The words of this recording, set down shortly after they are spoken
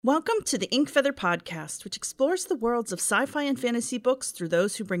Welcome to the Inkfeather Podcast, which explores the worlds of sci-fi and fantasy books through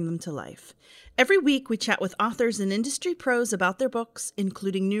those who bring them to life. Every week, we chat with authors and industry pros about their books,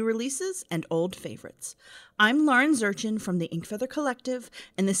 including new releases and old favorites. I'm Lauren Zurchin from the Inkfeather Collective,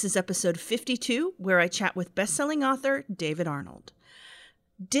 and this is episode 52, where I chat with best-selling author David Arnold.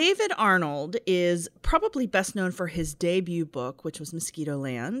 David Arnold is probably best known for his debut book, which was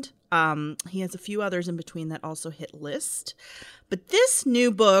Mosquitoland. He has a few others in between that also hit list. But this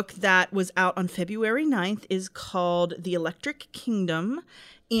new book that was out on February 9th is called The Electric Kingdom,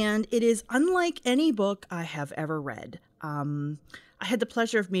 and it is unlike any book I have ever read. I had the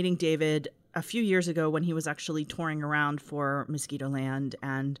pleasure of meeting David a few years ago when he was actually touring around for Mosquitoland,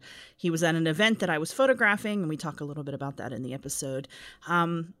 and he was at an event that I was photographing, and we talk a little bit about that in the episode.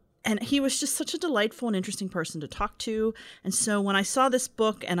 And he was just such a delightful and interesting person to talk to. And so when I saw this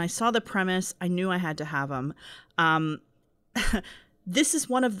book and I saw the premise, I knew I had to have him. This is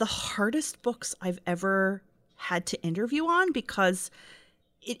one of the hardest books I've ever had to interview on because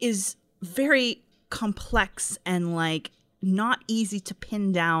it is very complex and not easy to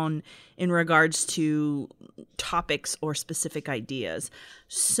pin down in regards to topics or specific ideas.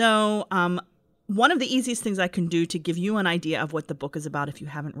 So one of the easiest things I can do to give you an idea of what the book is about if you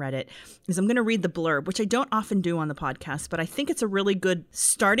haven't read it is I'm going to read the blurb, which I don't often do on the podcast, but I think it's a really good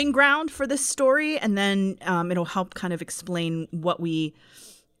starting ground for this story, and then it'll help kind of explain what we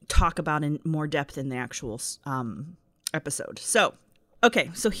talk about in more depth in the actual episode. So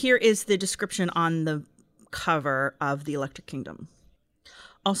here is the description on the cover of The Electric Kingdom.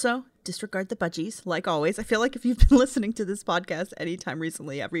 Also, disregard the budgies, like always. I feel like if you've been listening to this podcast anytime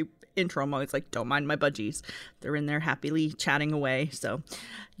recently, every intro I'm always like, don't mind my budgies. They're in there happily chatting away, so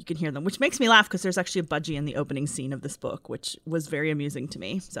you can hear them, which makes me laugh because there's actually a budgie in the opening scene of this book, which was very amusing to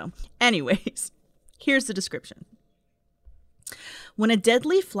me. So anyways, here's the description. When a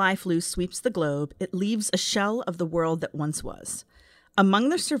deadly fly flu sweeps the globe, it leaves a shell of the world that once was. Among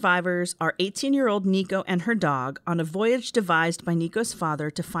the survivors are 18-year-old Nico and her dog on a voyage devised by Nico's father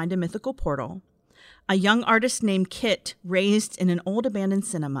to find a mythical portal, a young artist named Kit raised in an old abandoned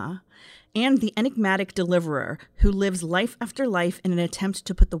cinema, and the enigmatic Deliverer who lives life after life in an attempt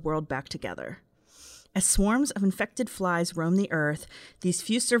to put the world back together. As swarms of infected flies roam the earth, these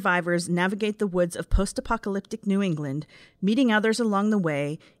few survivors navigate the woods of post-apocalyptic New England, meeting others along the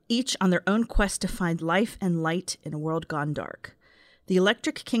way, each on their own quest to find life and light in a world gone dark. The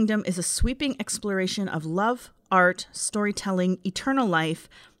Electric Kingdom is a sweeping exploration of love, art, storytelling, eternal life,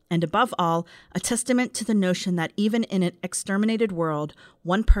 and above all, a testament to the notion that even in an exterminated world,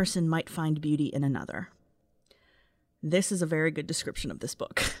 one person might find beauty in another. This is a very good description of this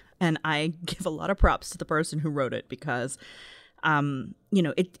book, and I give a lot of props to the person who wrote it because, yes,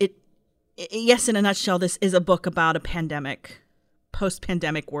 in a nutshell, this is a book about a pandemic,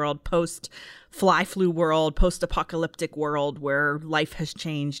 post-pandemic world, post-fly flu world, post-apocalyptic world where life has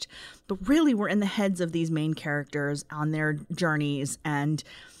changed. But really, we're in the heads of these main characters on their journeys, and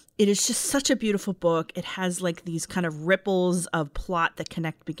it is just such a beautiful book. It has these kind of ripples of plot that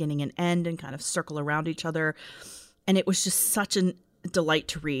connect beginning and end and kind of circle around each other. And it was just such a delight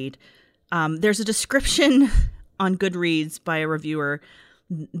to read. There's a description on Goodreads by a reviewer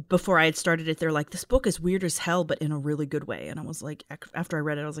before I had started it. They're like, this book is weird as hell, but in a really good way. And I was like, after I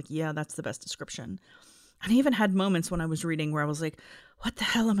read it, I was like, yeah, that's the best description. And I even had moments when I was reading where I was like, what the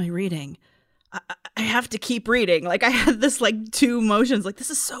hell am I reading? I have to keep reading. I had this two emotions,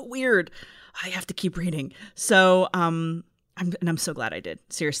 this is so weird. I have to keep reading. So, I'm so glad I did.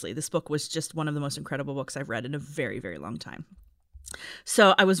 Seriously, this book was just one of the most incredible books I've read in a very, very long time.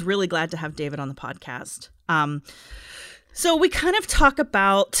 So I was really glad to have David on the podcast. So we kind of talk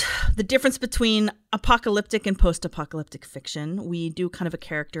about the difference between apocalyptic and post-apocalyptic fiction. We do kind of a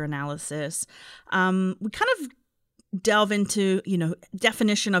character analysis. We kind of delve into,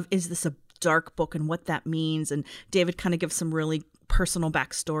 definition of, is this a dark book and what that means? And David kind of gives some really personal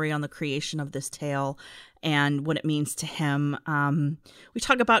backstory on the creation of this tale and what it means to him. We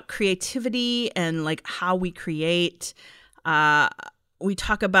talk about creativity and how we create. We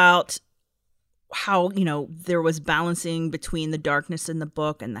talk about how, there was balancing between the darkness in the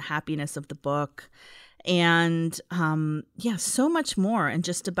book and the happiness of the book. And so much more. And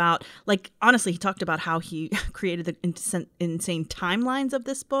just about honestly, he talked about how he created the insane timelines of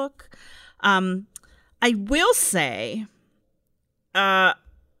this book. I will say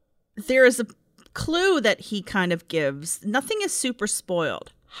there is a clue that he kind of gives. Nothing is super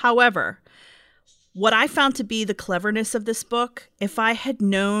spoiled. However, what I found to be the cleverness of this book, if I had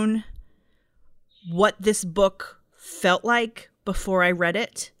known what this book felt like before I read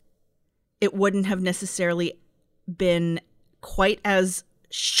it, it wouldn't have necessarily been quite as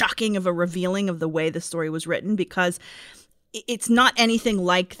shocking of a revealing of the way the story was written, because it's not anything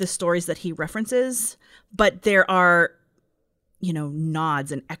like the stories that he references, but there are, you know,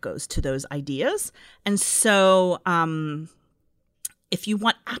 nods and echoes to those ideas. And so if you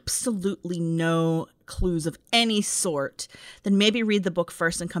want absolutely no clues of any sort, then maybe read the book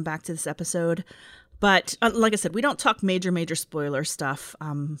first and come back to this episode. But like I said, we don't talk major spoiler stuff.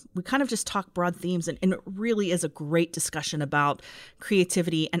 We kind of just talk broad themes, and it really is a great discussion about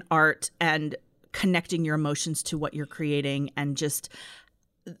creativity and art and connecting your emotions to what you're creating, and just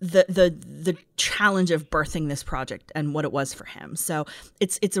the challenge of birthing this project and what it was for him. So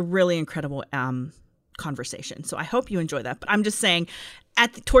it's a really incredible conversation. So I hope you enjoy that. But I'm just saying,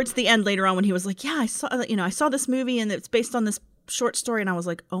 towards the end later on, when he was like, yeah, I saw this movie and it's based on this short story, and I was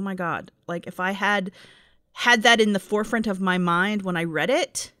like, oh my God, like if I had that in the forefront of my mind when I read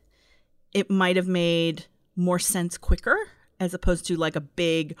it, it might have made more sense quicker, as opposed to like a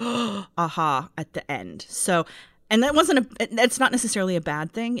big aha at the end. So, and that's not necessarily a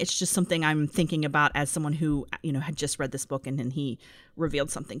bad thing. It's just something I'm thinking about as someone who, you know, had just read this book and then he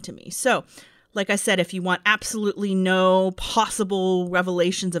revealed something to me. So like I said, if you want absolutely no possible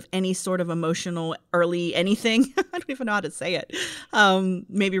revelations of any sort of emotional early anything, I don't even know how to say it,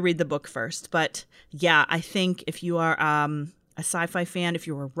 maybe read the book first. But yeah, I think if you are a sci-fi fan, if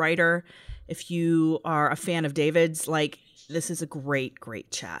you're a writer, if you are a fan of David's, like, this is a great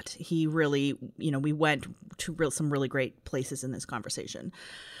chat. He really, you know, we went to some really great places in this conversation.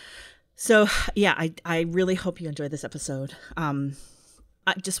 So yeah, I really hope you enjoyed this episode.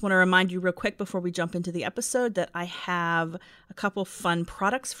 I just want to remind you real quick before we jump into the episode that I have a couple fun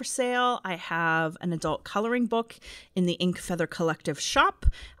products for sale. I have an adult coloring book in the Ink Feather Collective shop.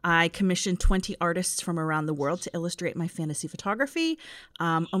 I commissioned 20 artists from around the world to illustrate my fantasy photography.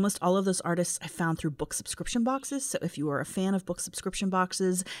 Almost all of those artists I found through book subscription boxes. So if you are a fan of book subscription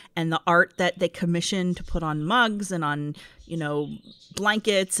boxes and the art that they commission to put on mugs and on, you know,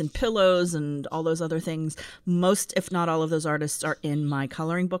 blankets and pillows and all those other things, most, if not all of those artists are in my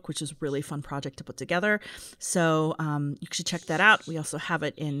coloring book, which is a really fun project to put together. So you should check that out. We also have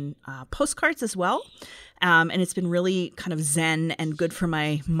it in postcards as well. And it's been really kind of zen and good for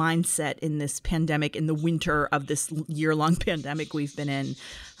my mindset in this pandemic, in the winter of this year-long pandemic we've been in,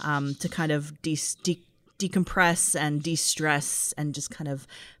 to kind of decompress and de-stress and just kind of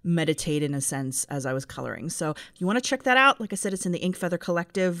meditate in a sense as I was coloring. So if you want to check that out, like I said, it's in the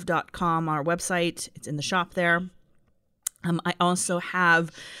inkfeathercollective.com, our website. It's in the shop there. I also have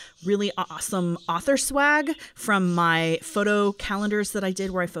really awesome author swag from my photo calendars that I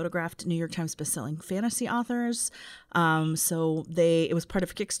did where I photographed New York Times bestselling fantasy authors. So it was part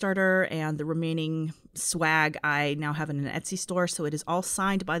of Kickstarter, and the remaining swag I now have in an Etsy store. So it is all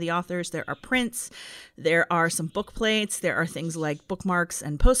signed by the authors. There are prints, there are some book plates, there are things like bookmarks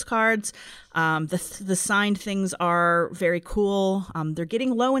and postcards. The signed things are very cool. They're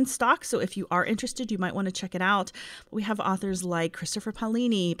getting low in stock, so if you are interested, you might want to check it out. We have authors like Christopher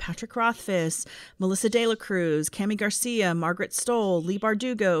Paolini, Patrick Rothfuss, Melissa De La Cruz, Cami Garcia, Margaret Stoll, Lee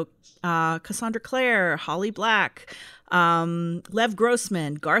Bardugo, Cassandra Clare, Holly Black, Lev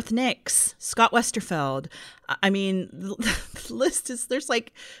Grossman, Garth Nix, Scott Westerfeld. I mean, the list is, there's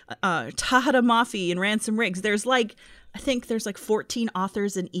like Tahada Mafi and Ransom Riggs. There's like, I think there's like 14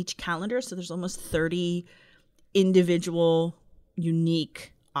 authors in each calendar. So there's almost 30 individual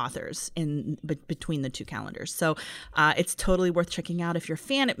unique authors in between the two calendars. So it's totally worth checking out. If you're a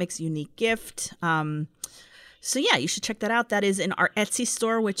fan, it makes a unique gift. So yeah, you should check that out. That is in our Etsy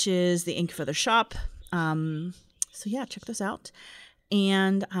store, which is the Ink Feather shop. So yeah, check those out.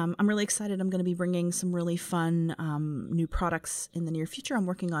 And I'm really excited. I'm going to be bringing some really fun new products in the near future. I'm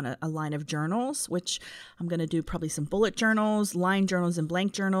working on a line of journals, which I'm going to do probably some bullet journals, line journals, and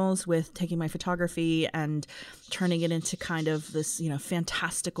blank journals with taking my photography and turning it into kind of this, you know,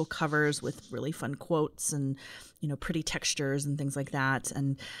 fantastical covers with really fun quotes and, you know, pretty textures and things like that.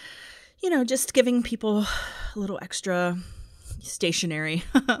 And, you know, just giving people a little extra stationery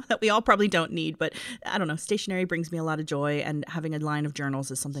that we all probably don't need, but I don't know, stationery brings me a lot of joy, and having a line of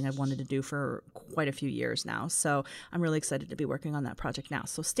journals is something I've wanted to do for quite a few years now. So I'm really excited to be working on that project now.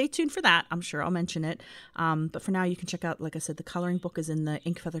 So stay tuned for that. I'm sure I'll mention it. But for now, you can check out, like I said, the coloring book is in the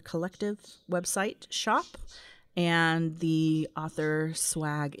Ink Feather Collective website shop, and the author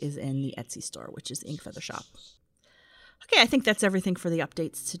swag is in the Etsy store, which is the Ink Feather shop. Okay, I think that's everything for the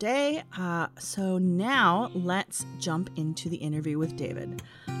updates today. So now let's jump into the interview with David.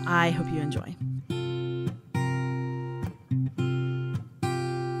 I hope you enjoy.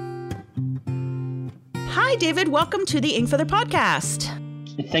 Hi, David. Welcome to the Ink Feather podcast.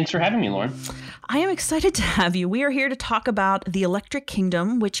 Thanks for having me, Lauren. I am excited to have you. We are here to talk about The Electric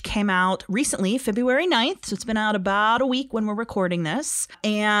Kingdom, which came out recently, February 9th. So it's been out about a week when we're recording this.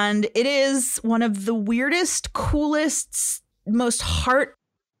 And it is one of the weirdest, coolest, most heart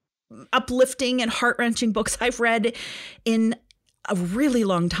uplifting and heart-wrenching books I've read in a really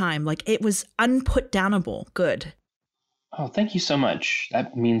long time. Like, it was unputdownable good. Oh, thank you so much.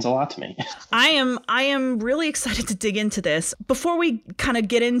 That means a lot to me. I am really excited to dig into this. Before we kind of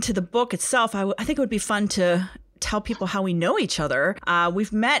get into the book itself, I think it would be fun to tell people how we know each other.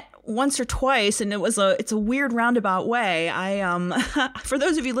 We've met once or twice, and it's a weird roundabout way. For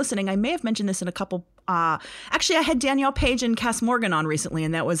those of you listening, I may have mentioned this in a couple. Actually, I had Danielle Page and Cass Morgan on recently,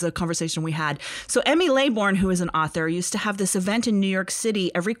 and that was a conversation we had. So Emmy Laybourne, who is an author, used to have this event in New York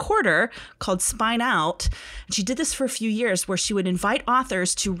City every quarter called Spine Out. And she did this for a few years, where she would invite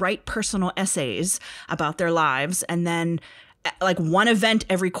authors to write personal essays about their lives, and then like one event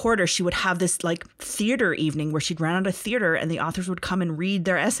every quarter, she would have this like theater evening where she'd run out a theater and the authors would come and read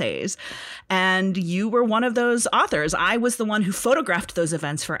their essays. And you were one of those authors. I was the one who photographed those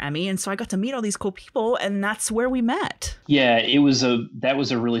events for Emmy. And so I got to meet all these cool people, and that's where we met. Yeah, that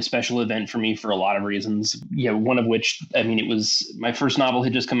was a really special event for me for a lot of reasons. Yeah, one of which, I mean, it was my first novel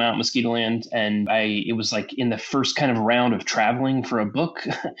had just come out, Mosquitoland, and it was like in the first kind of round of traveling for a book.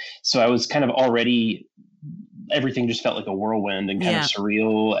 So I was kind of already, everything just felt like a whirlwind and kind of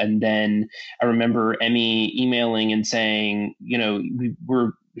surreal. And then I remember Emmy emailing and saying,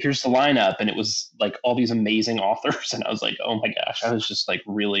 here's the lineup. And it was like all these amazing authors. And I was like, oh my gosh, I was just like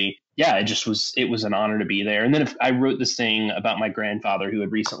really, it was an honor to be there. And then I wrote this thing about my grandfather who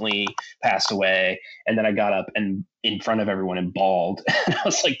had recently passed away. And then I got up and in front of everyone and bawled. And I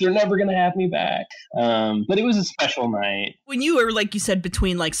was like, they're never going to have me back. But it was a special night. When you were, like you said,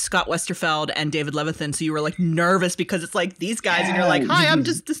 between like Scott Westerfeld and David Levithan, so you were like nervous because it's like these guys and you're like, hi, I'm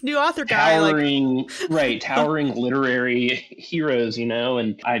just this new author guy. Towering literary heroes,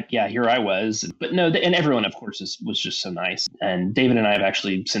 and here I was. But no, and everyone, of course, was just so nice. And David and I have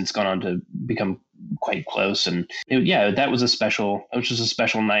actually since gone on to become quite close, and that was a special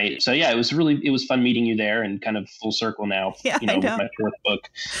night. So it was fun meeting you there, and kind of full circle now. With my fourth book.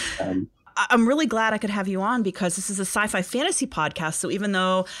 I'm really glad I could have you on because this is a sci-fi fantasy podcast. So even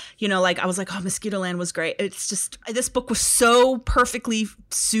though, I was like, oh, Mosquitoland was great. It's just, this book was so perfectly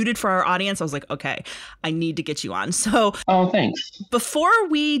suited for our audience. I was like, okay, I need to get you on. So, oh, thanks. Before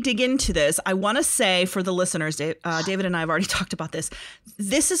we dig into this, I want to say for the listeners, David and I have already talked about this.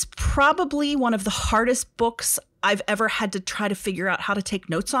 This is probably one of the hardest books I've ever had to try to figure out how to take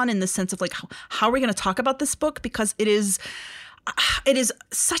notes on, in the sense of like, how are we going to talk about this book? Because it is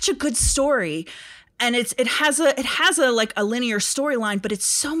such a good story, and it has a like a linear storyline, but it's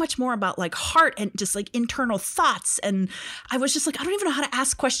so much more about like heart and just like internal thoughts. And I was just like, I don't even know how to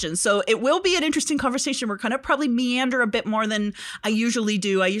ask questions. So it will be an interesting conversation. We're going to probably meander a bit more than I usually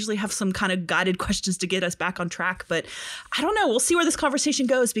do. I usually have some kind of guided questions to get us back on track, but I don't know. We'll see where this conversation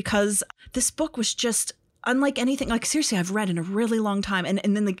goes, because this book was just unlike anything, like seriously, I've read in a really long time. And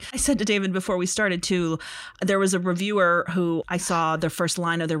then I said to David before we started too, there was a reviewer who I saw the first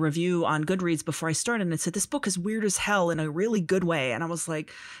line of their review on Goodreads before I started, and it said, this book is weird as hell in a really good way. And I was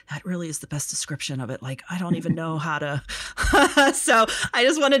like, that really is the best description of it. Like, I don't even know how to. So I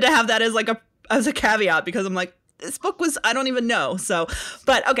just wanted to have that as a caveat, because I'm like, this book was, I don't even know. So,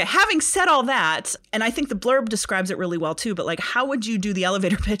 but okay, having said all that, and I think the blurb describes it really well too, but like, how would you do the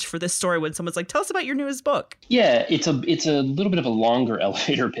elevator pitch for this story when someone's like, tell us about your newest book? Yeah, it's a little bit of a longer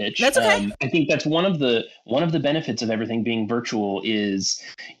elevator pitch. That's okay. I think that's one of the benefits of everything being virtual is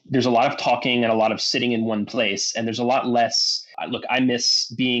there's a lot of talking and a lot of sitting in one place, and there's a lot less. Look, I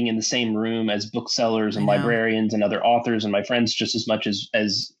miss being in the same room as booksellers and librarians and other authors and my friends just as much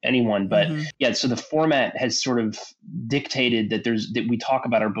as anyone. But so the format has sort of dictated that we talk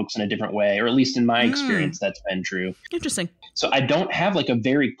about our books in a different way, or at least in my experience, that's been true. Interesting. So I don't have like a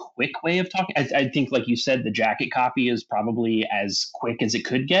very quick way of talking. I think, like you said, the jacket copy is probably as quick as it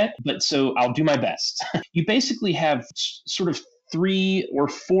could get. But so I'll do my best. You basically have sort of 3 or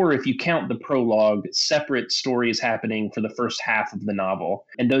 4, if you count the prologue, separate stories happening for the first half of the novel.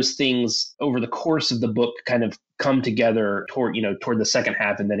 And those things over the course of the book kind of come together toward the second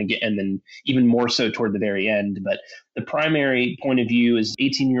half, and then even more so toward the very end. But the primary point of view is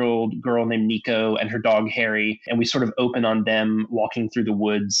 18-year-old girl named Nico and her dog Harry, and we sort of open on them walking through the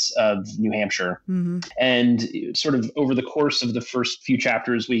woods of New Hampshire. And sort of over the course of the first few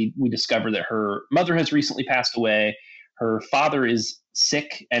chapters, we discover that her mother has recently passed away. Her father is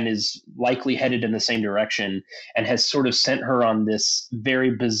sick and is likely headed in the same direction, and has sort of sent her on this very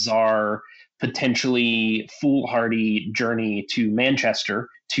bizarre potentially foolhardy journey to Manchester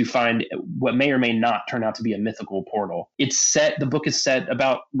to find what may or may not turn out to be a mythical portal. The book is set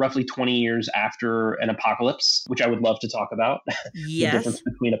about roughly 20 years after an apocalypse, which I would love to talk about. The difference Yes.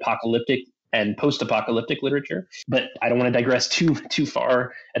 between apocalyptic and post-apocalyptic literature, but I don't want to digress too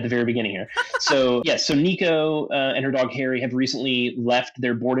far at the very beginning here. So yes, so Nico and her dog Harry have recently left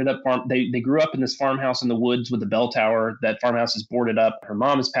their boarded up farm. They grew up in this farmhouse in the woods with the bell tower. That farmhouse is boarded up. Her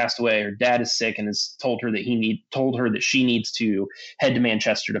mom has passed away. Her dad is sick and has told her that she needs to head to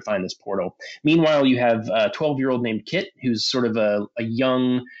Manchester to find this portal. Meanwhile, you have a 12-year-old named Kit, who's sort of a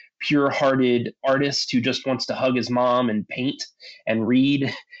young, pure-hearted artist who just wants to hug his mom and paint and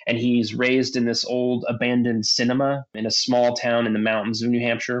read. And he's raised in this old abandoned cinema in a small town in the mountains of New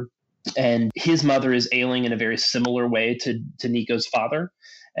Hampshire. And his mother is ailing in a very similar way to Nico's father.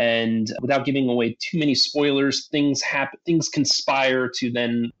 And without giving away too many spoilers, things conspire to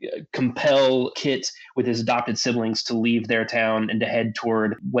then compel Kit with his adopted siblings to leave their town and to head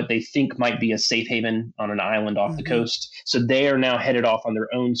toward what they think might be a safe haven on an island off the coast. So they are now headed off on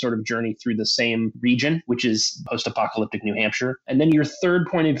their own sort of journey through the same region, which is post-apocalyptic New Hampshire. And then your third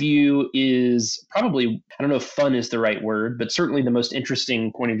point of view is probably, I don't know if fun is the right word, but certainly the most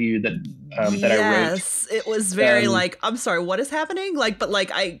interesting point of view that I wrote. Yes, it was very I'm sorry, what is happening?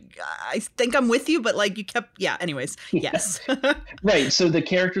 I think I'm with you, but you kept, anyways, yes. Right. So the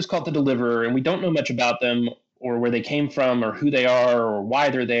character's called the Deliverer, and we don't know much about them or where they came from or who they are or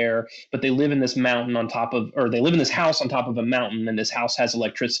why they're there, but they live in this mountain they live in this house on top of a mountain, and this house has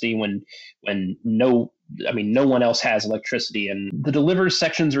electricity when no one else has electricity. And the Deliverer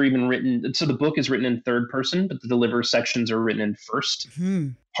sections are even written, so the book is written in third person, but the Deliverer sections are written in first,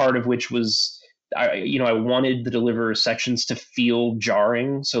 part of which was, I wanted the Deliverer sections to feel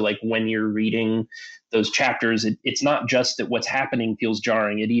jarring. So when you're reading those chapters, it's not just that what's happening feels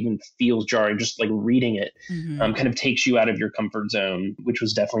jarring. It even feels jarring. Just reading it kind of takes you out of your comfort zone, which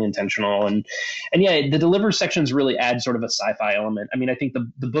was definitely intentional. And yeah, the Deliverer sections really add sort of a sci-fi element. I mean, I think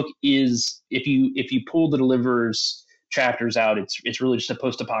the book is, if you pull the Deliverer's chapters out, it's really just a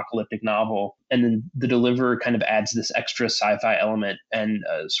post-apocalyptic novel, and then the Deliverer kind of adds this extra sci-fi element and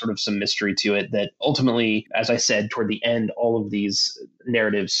sort of some mystery to it that ultimately, as I said, toward the end, all of these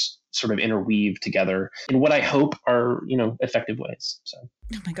narratives sort of interweave together in what I hope are effective ways. So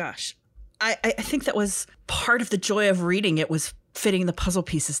oh my gosh, I think that was part of the joy of reading it, was fitting the puzzle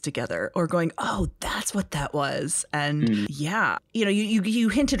pieces together, or going, oh, that's what that was. And yeah, you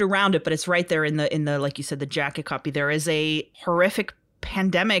hinted around it, but it's right there in the like you said, the jacket copy. There is a horrific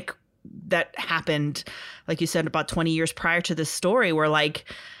pandemic that happened, like you said, about 20 years prior to this story, where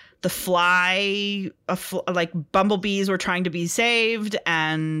bumblebees were trying to be saved,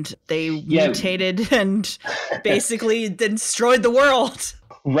 and they mutated and basically destroyed the world.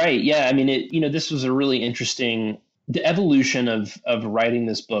 Right. Yeah. I mean, this was a really interesting. The evolution of writing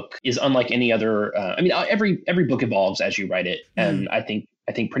this book is unlike any other. Every book evolves as you write it, and I think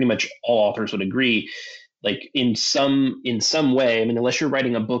pretty much all authors would agree. In some way, I mean, unless you're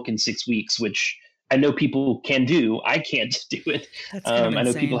writing a book in 6 weeks, which I know people can do, I can't do it. That's kind of I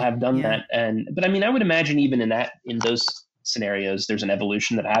know people have done that, but I mean, I would imagine even in those scenarios, there's an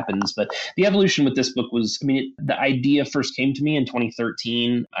evolution that happens. But the evolution with this book was, the idea first came to me in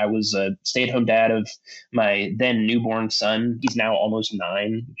 2013. I was a stay-at-home dad of my then newborn son. He's now almost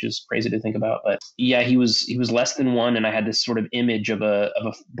 9, which is crazy to think about. But yeah, he was less than 1, and I had this sort of image of a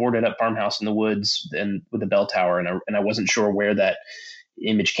boarded up farmhouse in the woods and with a bell tower, and I wasn't sure where that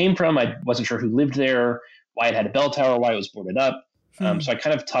image came from. I wasn't sure who lived there, why it had a bell tower, why it was boarded up. So I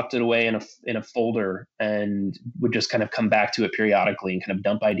kind of tucked it away in a folder and would just kind of come back to it periodically and kind of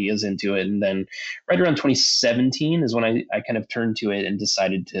dump ideas into it. And then right around 2017 is when I kind of turned to it and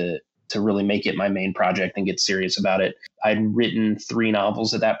decided to really make it my main project and get serious about it. I'd written 3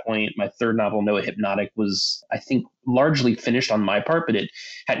 novels at that point. My third novel, Noah Hypnotic, was, I think, largely finished on my part, but it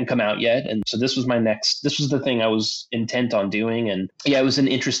hadn't come out yet. And so this was the thing I was intent on doing. And yeah, it was an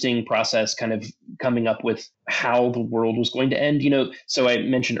interesting process kind of coming up with how the world was going to end. So I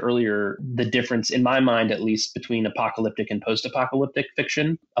mentioned earlier the difference, in my mind at least, between apocalyptic and post-apocalyptic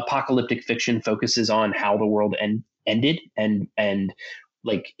fiction. Apocalyptic fiction focuses on how the world ended and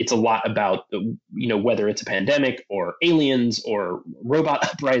it's a lot about, whether it's a pandemic or aliens or robot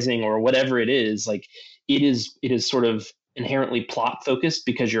uprising or whatever it is, it is sort of inherently plot focused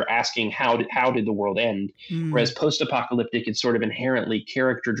because you're asking how did the world end? Whereas post-apocalyptic, it's sort of inherently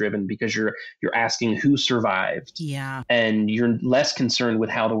character driven because you're asking who survived. Yeah. And you're less concerned with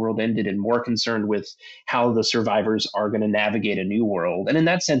how the world ended and more concerned with how the survivors are going to navigate a new world. And in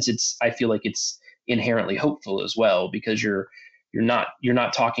that sense, I feel like it's inherently hopeful as well, because you're you're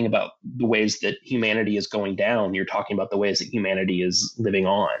not talking about the ways that humanity is going down. You're talking about the ways that humanity is living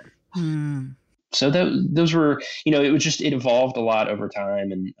on. So those were, it evolved a lot over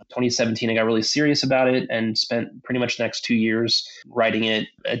time. And 2017, I got really serious about it and spent pretty much the next 2 years writing it.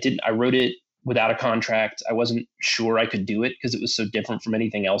 I wrote it without a contract. I wasn't sure I could do it because it was so different from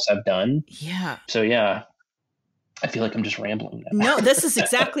anything else I've done. Yeah. So yeah, I feel like I'm just rambling now. No, this is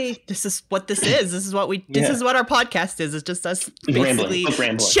what this is. This is what our podcast is. It's just us basically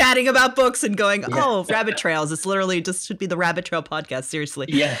rambling. Chatting about books and going, oh, rabbit trails. It's literally just should be the Rabbit Trail podcast. Seriously.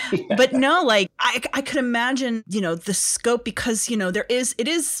 Yeah. But no, like I could imagine, the scope because, it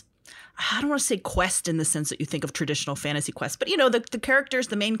is, I don't want to say quest in the sense that you think of traditional fantasy quest, but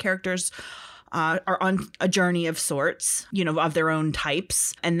the main characters are on a journey of sorts, of their own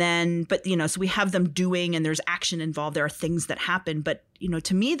types. And then, but, so we have them doing, and there's action involved. There are things that happen. But,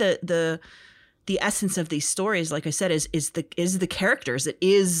 to me, the essence of these stories, like I said, is the characters. It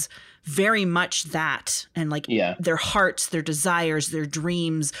is very much that. And like their hearts, their desires, their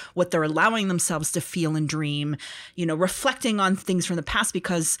dreams, what they're allowing themselves to feel and dream, reflecting on things from the past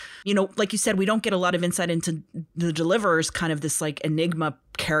because, like you said, we don't get a lot of insight into the Deliverer's kind of this like enigma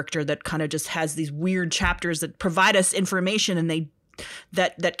character that kind of just has these weird chapters that provide us information and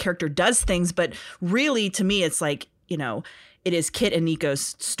that character does things. But really, to me, it's like, it is Kit and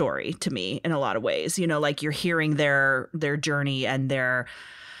Nico's story to me in a lot of ways, like you're hearing their journey and their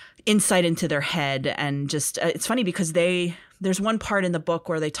insight into their head. And just, it's funny because there's one part in the book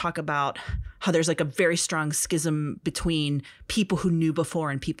where they talk about how there's like a very strong schism between people who knew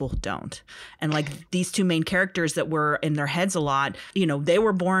before and people who don't. And like these two main characters that were in their heads a lot, they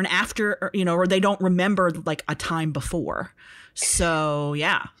were born after, or they don't remember like a time before. So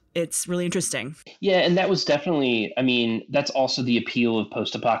yeah. It's really interesting. Yeah, and that was definitely, that's also the appeal of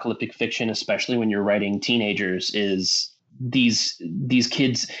post-apocalyptic fiction, especially when you're writing teenagers, is these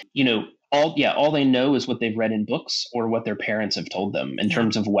kids, all they know is what they've read in books or what their parents have told them in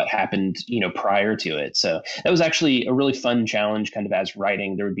terms of what happened, prior to it. So that was actually a really fun challenge kind of as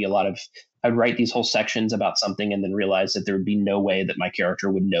writing. There would be I'd write these whole sections about something and then realize that there would be no way that my character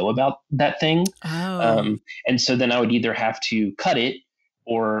would know about that thing. Oh. And so then I would either have to cut it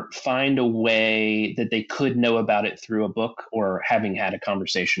or find a way that they could know about it through a book or having had a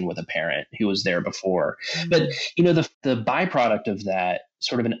conversation with a parent who was there before. Mm-hmm. But, the byproduct of that,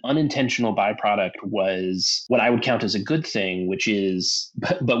 sort of an unintentional byproduct, was what I would count as a good thing, which is,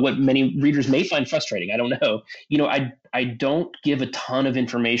 but what many readers may find frustrating. I don't know. I don't give a ton of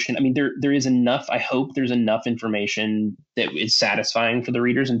information. There is enough. I hope there's enough information that is satisfying for the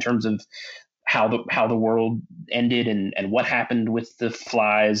readers in terms of how the world ended and what happened with the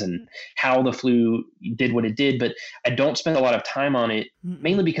flies and how the flu did what it did. But I don't spend a lot of time on it,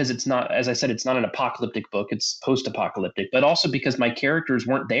 mainly because it's not, as I said, it's not an apocalyptic book. It's post-apocalyptic, but also because my characters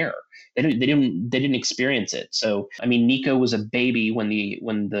weren't there. They didn't experience it. So, Nico was a baby when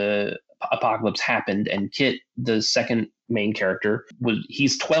the apocalypse happened, and Kit, the second main character,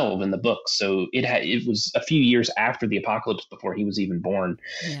 he's 12 in the book, so it was a few years after the apocalypse before he was even born.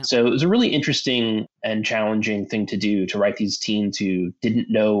 Yeah. So it was a really interesting and challenging thing to do, to write these teens who didn't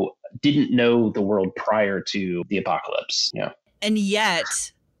know the world prior to the apocalypse. Yeah. And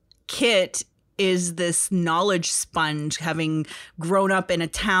yet Kit is this knowledge sponge, having grown up in a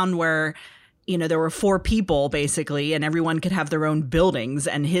town where there were 4 people basically, and everyone could have their own buildings.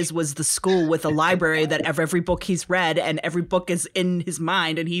 And his was the school with a library that every book he's read and every book is in his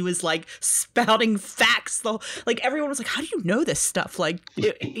mind. And he was like spouting facts. Like everyone was like, how do you know this stuff? Like,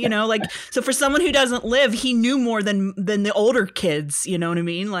 so for someone who doesn't live, he knew more than the older kids. You know what I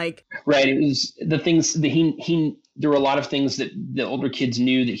mean? Like, right. It was the things that he there were a lot of things that the older kids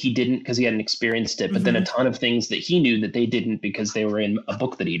knew that he didn't because he hadn't experienced it, but then a ton of things that he knew that they didn't because they were in a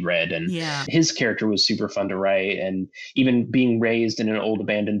book that he'd read. And his character was super fun to write. And even being raised in an old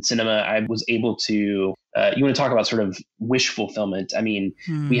abandoned cinema, I was able to, you want to talk about sort of wish fulfillment. I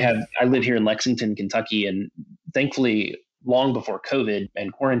live here in Lexington, Kentucky, and thankfully, long before COVID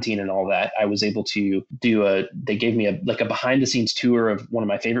and quarantine and all that, I was able to they gave me a behind the scenes tour of one of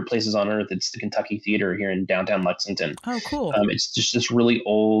my favorite places on earth. It's the Kentucky Theater here in downtown Lexington. Oh, cool. It's just this really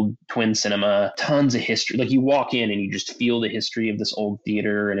old twin cinema, tons of history. Like you walk in and you just feel the history of this old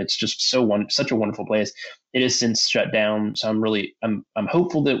theater, and it's just such a wonderful place. It has since shut down. So I'm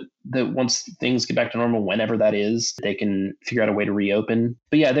hopeful that once things get back to normal, whenever that is, they can figure out a way to reopen.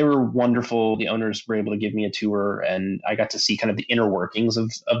 But yeah, they were wonderful. The owners were able to give me a tour, and I got to see kind of the inner workings of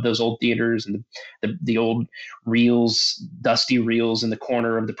those old theaters and the old reels, dusty reels in the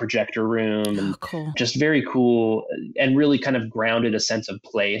corner of the projector room. And cool. Just very cool, and really kind of grounded a sense of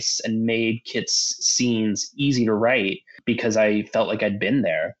place and made Kit's scenes easy to write because I felt like I'd been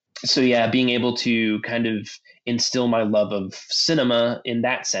there. So yeah, being able to kind of instill my love of cinema in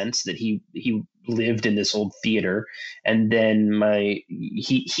that sense, that he lived in this old theater, and then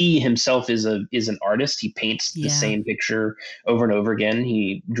he himself is an artist. He paints the Yeah. same picture over and over again.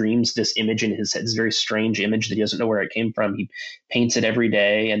 He dreams this image in his head, this very strange image that he doesn't know where it came from. He paints it every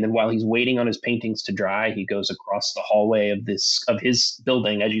day, and then while he's waiting on his paintings to dry, he goes across the hallway of his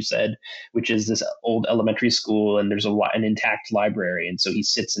building, as you said, which is this old elementary school, and there's an intact library, and so he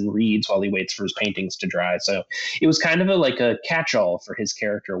sits and reads while he waits for his paintings to dry. So it was kind of like a catch-all for his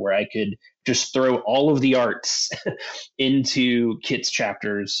character, where I could just throw all of the arts into Kit's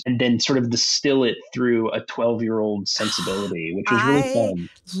chapters and then sort of distill it through a 12-year-old sensibility, which was really fun.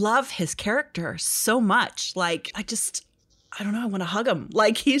 Love his character so much. Like, I don't know, I want to hug him.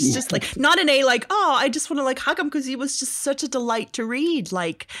 Like, he's just like, not in a like, oh, I just want to like hug him, because he was just such a delight to read.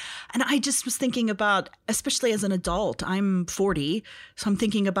 Like, and I just was thinking about, especially as an adult, I'm 40, so I'm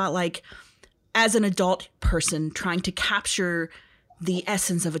thinking about like, as an adult person trying to capture the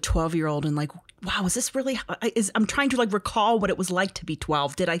essence of a 12-year-old and like, wow, is this really, I'm trying to like recall what it was like to be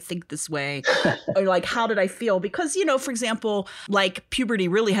 12. Did I think this way? Or like, how did I feel? Because, you know, for example, like puberty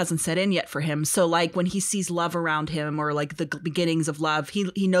really hasn't set in yet for him. So like when he sees love around him, or like the beginnings of love,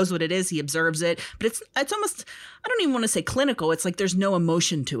 he knows what it is. He observes it, but it's almost, I don't even want to say clinical. It's like, there's no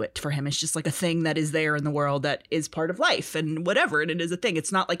emotion to it for him. It's just like a thing that is there in the world that is part of life and whatever. And it is a thing.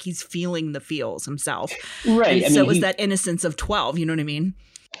 It's not like he's feeling the feels himself. Right. And so it was that innocence of 12. You know what I mean?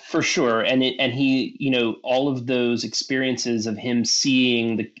 For sure. And he, you know, all of those experiences of him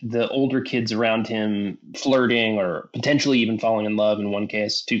seeing the older kids around him flirting or potentially even falling in love in one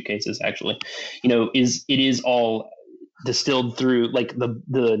case, two cases actually, you know, it is all distilled through like the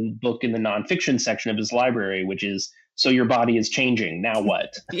book in the nonfiction section of his library, which is, so your body is changing. Now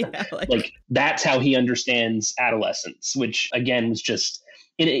what? Yeah, like that's how he understands adolescence, which again was just,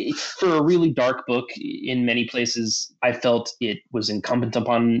 for a really dark book, in many places, I felt it was incumbent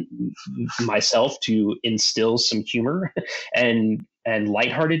upon myself to instill some humor and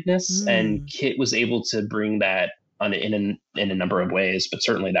lightheartedness, and Kit was able to bring that in a number of ways, but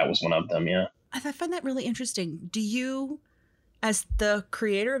certainly that was one of them. Yeah, I find that really interesting. Do you, as the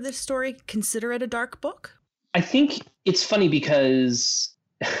creator of this story, consider it a dark book? I think it's funny because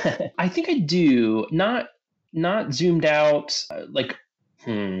I think I do, not zoomed out like.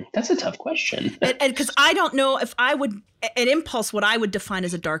 That's a tough question. And because I don't know if I would, an impulse, what I would define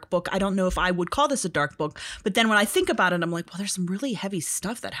as a dark book, I don't know if I would call this a dark book. But then when I think about it, I'm like, well, there's some really heavy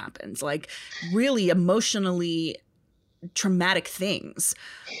stuff that happens, like really emotionally traumatic things.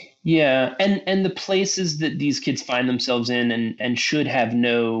 Yeah, and the places that these kids find themselves in and they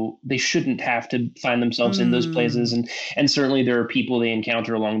shouldn't have to find themselves in those places. And certainly there are people they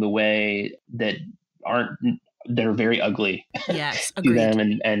encounter along the way that are very ugly. Yes, to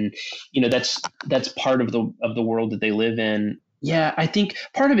them, and you know that's part of the world that they live in. Yeah, I think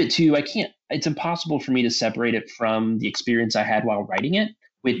part of it too, it's impossible for me to separate it from the experience I had while writing it,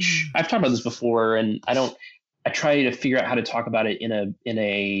 which I've talked about this before, and I try to figure out how to talk about it in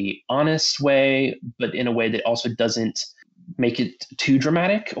a honest way, but in a way that also doesn't make it too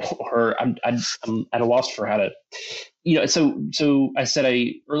dramatic, or I'm at a loss for how to, you know. So I said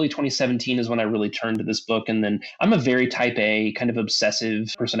early 2017 is when I really turned to this book, and then I'm a very type A kind of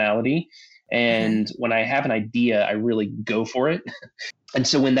obsessive personality, and when I have an idea, I really go for it. And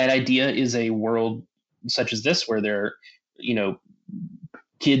so when that idea is a world such as this, where there, you know,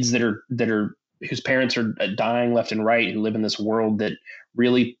 kids that are whose parents are dying left and right, who live in this world that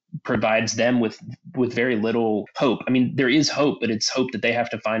really provides them with very little hope. I mean, there is hope, but it's hope that they have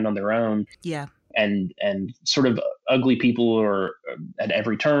to find on their own. Yeah. And sort of ugly people or at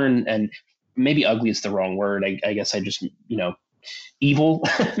every turn, and maybe ugly is the wrong word. I guess I just, you know, evil.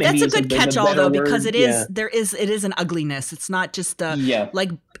 That's a good catch-all though, because it is, yeah. it is an ugliness. It's not just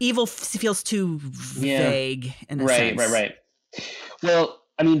like evil feels too vague in a sense. Right. Well,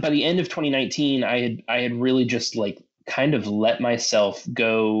 I mean, by the end of 2019, I had really just like kind of let myself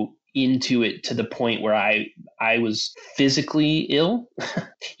go into it to the point where I was physically ill.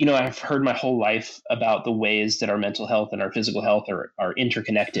 You know, I've heard my whole life about the ways that our mental health and our physical health are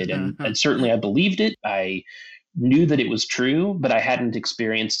interconnected. And certainly I believed it. I knew that it was true, but I hadn't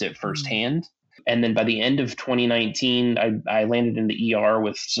experienced it firsthand. And then by the end of 2019, I landed in the ER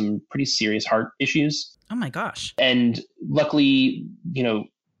with some pretty serious heart issues. Oh my gosh. And luckily, you know,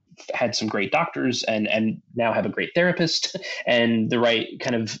 had some great doctors and now have a great therapist and the right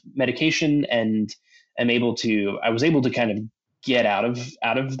kind of medication, and I was able to kind of get out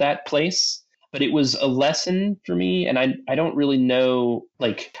of that place. But it was a lesson for me, and I don't really know,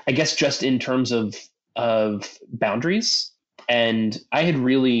 like, I guess just in terms of of boundaries. And I had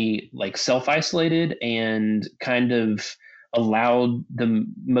really like self-isolated and kind of allowed the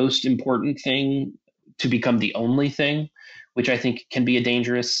most important thing to become the only thing, which I think can be a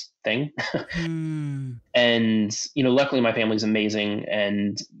dangerous thing. Hmm. And, you know, luckily my family's amazing,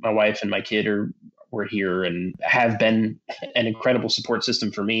 and my wife and my kid were here and have been an incredible support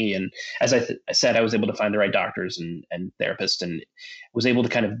system for me. And as I said, I was able to find the right doctors and therapists, and was able to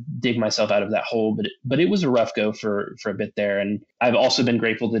kind of dig myself out of that hole. But it was a rough go for a bit there. And I've also been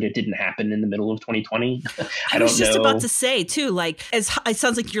grateful that it didn't happen in the middle of 2020. I was just about to say too, like, as it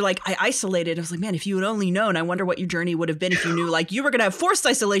sounds like you're like, I isolated. I was like, man, if you had only known, I wonder what your journey would have been if you knew like you were going to have forced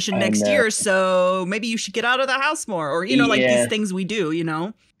isolation next year. So maybe you should get out of the house more, or, you know, like these things we do, you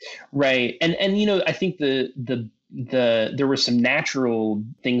know? Right. And you know, I think there were some natural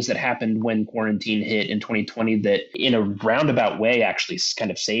things that happened when quarantine hit in 2020 that in a roundabout way actually kind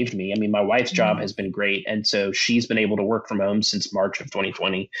of saved me. I mean, my wife's job has been great, and so she's been able to work from home since March of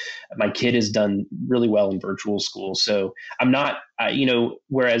 2020. My kid has done really well in virtual school. So I'm not, you know,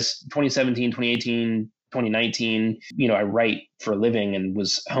 whereas 2017, 2018, 2019, you know, I write for a living and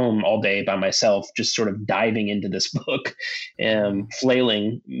was home all day by myself, just sort of diving into this book,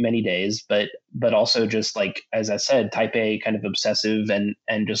 flailing many days, but also just like, as I said, type A kind of obsessive, and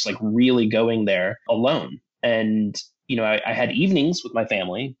just like really going there alone. And, you know, I had evenings with my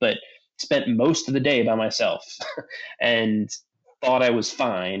family, but spent most of the day by myself. And thought I was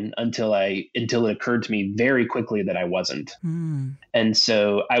fine until it occurred to me very quickly that I wasn't. And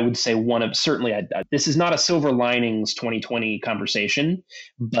so I would say certainly this is not a silver linings 2020 conversation,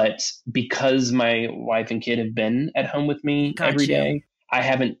 but because my wife and kid have been at home with me every day, I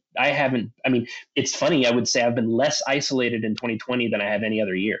haven't, I mean, it's funny. I would say I've been less isolated in 2020 than I have any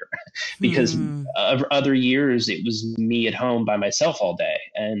other year, because of other years, it was me at home by myself all day.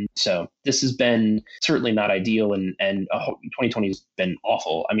 And so this has been certainly not ideal. And 2020 has been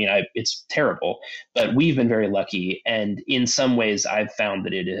awful. I mean, it's terrible, but we've been very lucky. And in some ways I've found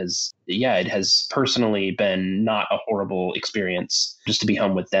that it has personally been not a horrible experience just to be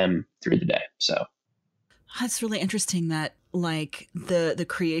home with them through the day. So that's really interesting that like the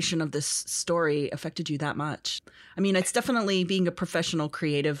creation of this story affected you that much. I mean, it's definitely being a professional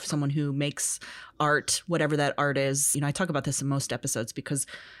creative, someone who makes art, whatever that art is. You know, I talk about this in most episodes because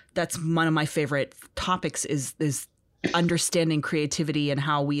that's one of my favorite topics is understanding creativity and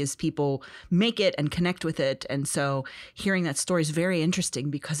how we as people make it and connect with it. And so hearing that story is very interesting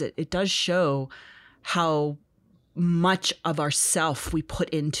because it does show how much of ourself we put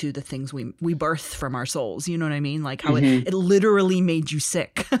into the things we birth from our souls. You know what I mean? Like how it literally made you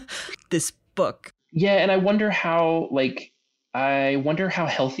sick, this book. Yeah. And I wonder how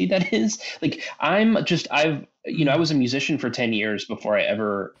healthy that is. Like I was a musician for 10 years before I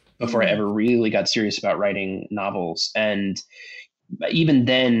ever really got serious about writing novels. And even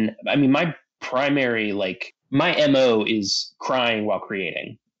then, I mean, my MO is crying while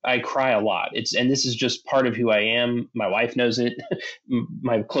creating. I cry a lot. And this is just part of who I am. My wife knows it.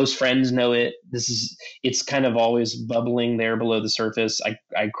 My close friends know it. It's kind of always bubbling there below the surface.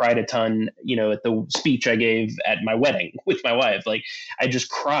 I cried a ton, you know, at the speech I gave at my wedding with my wife. Like I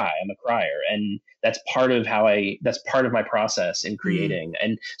just cry. I'm a crier. And that's part of my process in creating.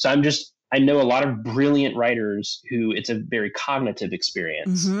 And so I know a lot of brilliant writers who it's a very cognitive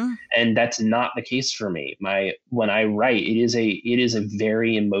experience, and that's not the case for me. When I write, it is a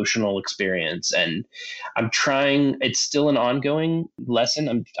very emotional experience, and it's still an ongoing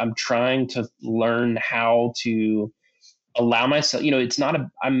lesson. I'm trying to learn how to allow myself, you know,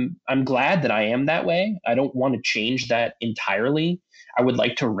 I'm glad that I am that way. I don't want to change that entirely. I would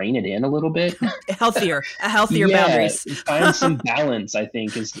like to rein it in a little bit. healthier boundaries. Find some balance, I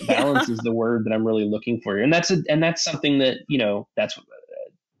think balance is the word that I'm really looking for. And that's something that, you know, that's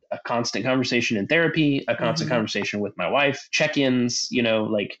a constant conversation in therapy, a constant conversation with my wife, check-ins, you know,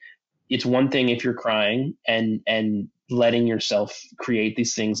 like it's one thing if you're crying and letting yourself create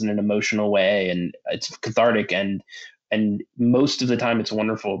these things in an emotional way, and it's cathartic and most of the time it's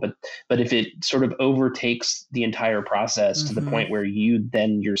wonderful, but if it sort of overtakes the entire process to the point where you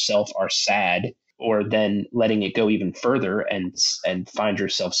then yourself are sad, or then letting it go even further and find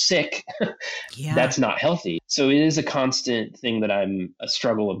yourself sick, that's not healthy. So it is a constant thing that a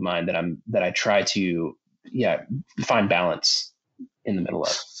struggle of mine that I try to find balance in the middle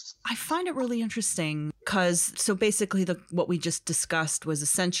of. I find it really interesting because so basically what we just discussed was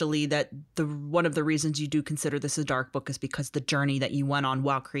essentially that one of the reasons you do consider this a dark book is because the journey that you went on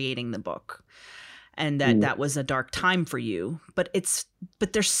while creating the book, and that was a dark time for you. But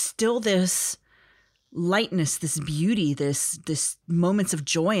there's still this lightness, this beauty, this moments of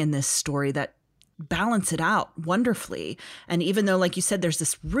joy in this story that balance it out wonderfully. And even though, like you said, there's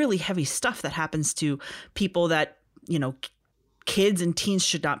this really heavy stuff that happens to people that, you know, kids and teens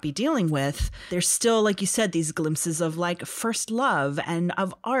should not be dealing with, there's still, like you said, these glimpses of like first love and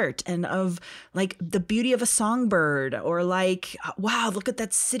of art and of like the beauty of a songbird, or like, wow, look at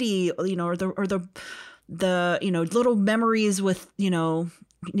that city, you know, or the you know, little memories with, you know,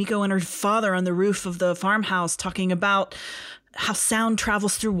 Nico and her father on the roof of the farmhouse talking about how sound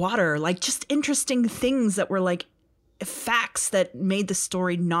travels through water, like just interesting things that were like facts that made the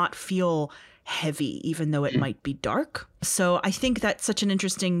story not feel heavy, even though it might be dark. So I think that's such an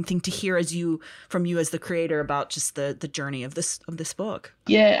interesting thing to hear from you as the creator about just the journey of this book.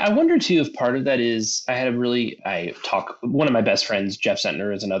 Yeah, I wonder too if part of that is one of my best friends, Jeff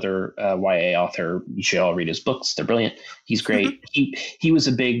Sentner, is another YA author. You should all read his books. They're brilliant. He's great. He was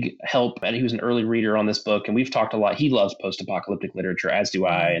a big help, and he was an early reader on this book. And we've talked a lot. He loves post-apocalyptic literature, as do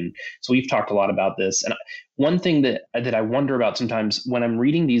I. And so we've talked a lot about this. And one thing that I wonder about sometimes when I'm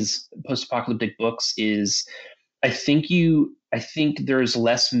reading these post-apocalyptic books is I think there's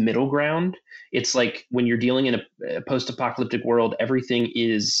less middle ground. It's like when you're dealing in a post-apocalyptic world, everything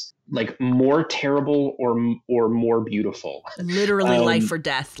is like more terrible or more beautiful. Literally life or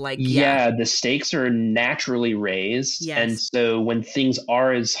death. Like, yeah, the stakes are naturally raised. Yes. And so when things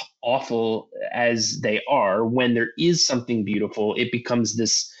are as awful as they are, when there is something beautiful, it becomes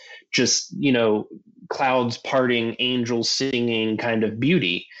this just, you know, clouds parting, angels singing kind of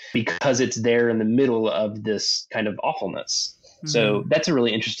beauty, because it's there in the middle of this kind of awfulness. Mm-hmm. So that's a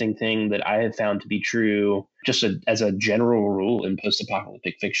really interesting thing that I have found to be true just as a general rule in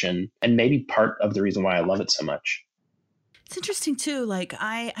post-apocalyptic fiction, and maybe part of the reason why I love it so much. It's interesting too. Like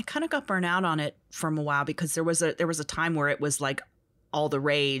I kind of got burnt out on it from a while, because there was a time where it was like all the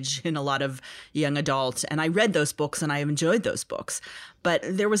rage in a lot of young adult. And I read those books and I enjoyed those books, but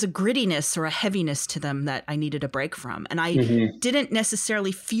there was a grittiness or a heaviness to them that I needed a break from. And I didn't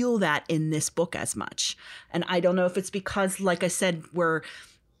necessarily feel that in this book as much. And I don't know if it's because, like I said,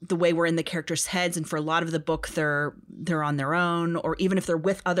 the way we're in the characters' heads, and for a lot of the book they're on their own, or even if they're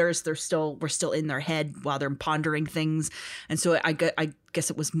with others, we're still in their head while they're pondering things. And so I guess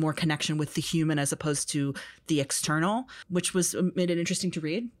it was more connection with the human as opposed to the external, which made it interesting to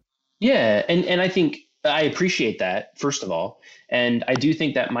read. Yeah, and I think I appreciate that, first of all. And I do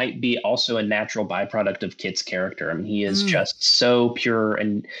think that might be also a natural byproduct of Kit's character. I mean, he is just so pure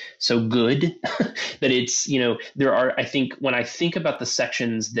and so good that it's, you know, I think when I think about the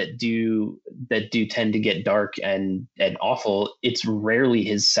sections that do tend to get dark and awful, it's rarely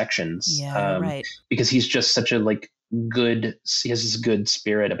his sections. Yeah, right. Because he's just such a he has this good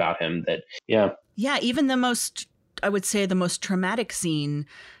spirit about him that, yeah. Yeah, even I would say the most traumatic scene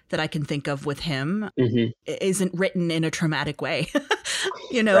that I can think of with him isn't written in a traumatic way,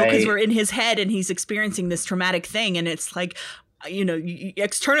 you know, because we're in his head and he's experiencing this traumatic thing. And it's like, you know,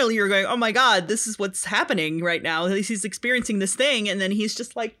 externally you're going, oh my God, this is what's happening right now. He's experiencing this thing. And then he's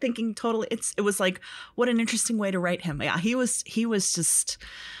just like thinking totally, it was like, what an interesting way to write him. Yeah, he was just,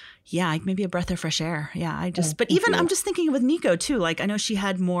 yeah, maybe a breath of fresh air. Yeah, I'm just thinking with Nico too. Like, I know she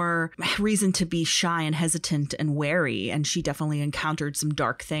had more reason to be shy and hesitant and wary, and she definitely encountered some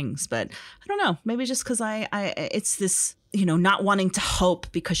dark things. But I don't know, maybe just because it's this, you know, not wanting to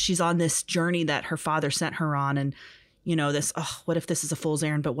hope because she's on this journey that her father sent her on, and you know, this, what if this is a fool's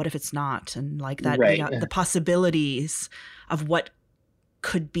errand, but what if it's not? And like that, the possibilities of what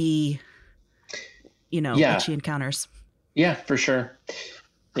could be, you know, what she encounters. Yeah, for sure.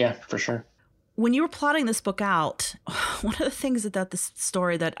 Yeah, for sure. When you were plotting this book out, one of the things about this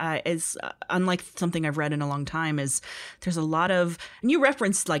story that is unlike something I've read in a long time is there's a lot of, and you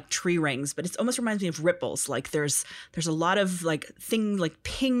referenced like tree rings, but it almost reminds me of ripples. Like there's a lot of like things like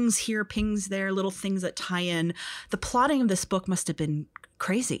pings here, pings there, little things that tie in. The plotting of this book must have been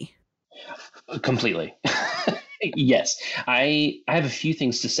crazy. Completely. Yes. I have a few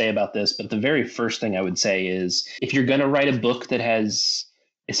things to say about this, but the very first thing I would say is if you're going to write a book that has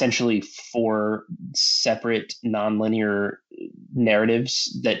essentially 4 separate nonlinear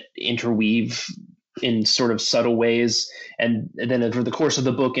narratives that interweave in sort of subtle ways, and then over the course of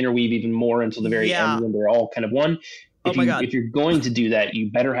the book interweave even more until the very end when they're all kind of one. If you're going to do that,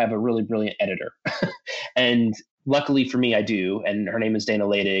 you better have a really brilliant editor. And luckily for me, I do. And her name is Dana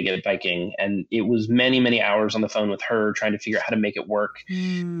Ledig at Viking. And it was many, many hours on the phone with her trying to figure out how to make it work.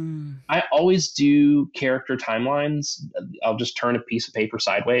 I always do character timelines. I'll just turn a piece of paper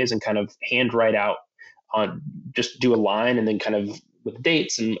sideways and kind of hand write out just do a line and then kind of with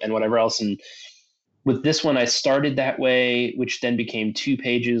dates and whatever else. And With this one, I started that way, which then became 2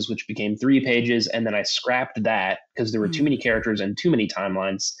 pages, which became 3 pages. And then I scrapped that because there were too many characters and too many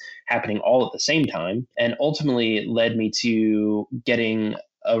timelines happening all at the same time. And ultimately, it led me to getting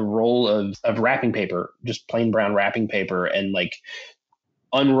a roll of wrapping paper, just plain brown wrapping paper, and like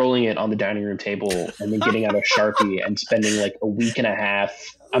unrolling it on the dining room table and then getting out a Sharpie and spending like a week and a half.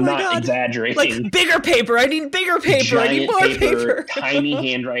 I'm not God. Exaggerating. Like bigger paper. I need bigger paper. Giant I need more paper. Tiny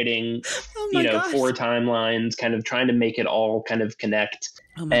handwriting, 4 timelines, kind of trying to make it all kind of connect.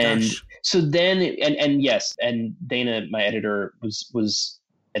 Oh my gosh. So then, and yes, and Dana, my editor, was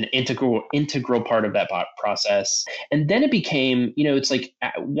an integral part of that process. And then it became, it's like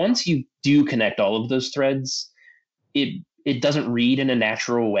once you do connect all of those threads, it doesn't read in a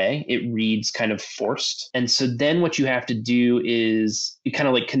natural way. It reads kind of forced. And so then what you have to do is you kind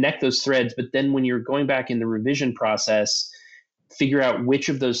of like connect those threads. But then when you're going back in the revision process, figure out which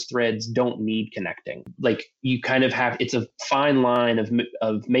of those threads don't need connecting. Like you kind of have, it's a fine line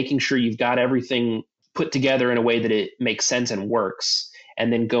of making sure you've got everything put together in a way that it makes sense and works.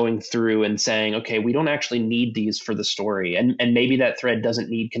 And then going through and saying, okay, we don't actually need these for the story. And maybe that thread doesn't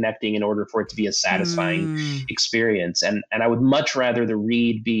need connecting in order for it to be a satisfying experience. And I would much rather the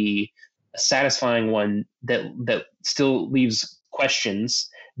read be a satisfying one that still leaves questions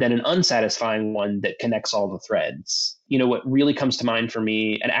than an unsatisfying one that connects all the threads. What really comes to mind for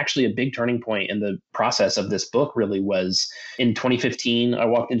me, and actually a big turning point in the process of this book really was in 2015, I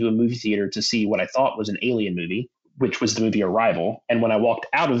walked into a movie theater to see what I thought was an Alien movie, which was the movie Arrival. And when I walked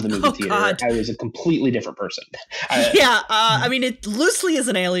out of the movie theater, God. I was a completely different person. I mean, it loosely is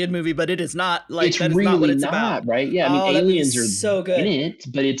an Alien movie, but it is not like it's that is really not what it's about. Right? Yeah, I mean, aliens are so good in it,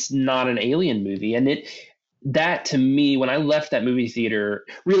 but it's not an Alien movie. And that to me, when I left that movie theater,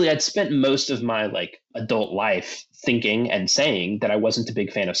 really, I'd spent most of my like adult life thinking and saying that I wasn't a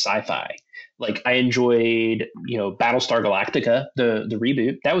big fan of sci-fi. Like I enjoyed, Battlestar Galactica, the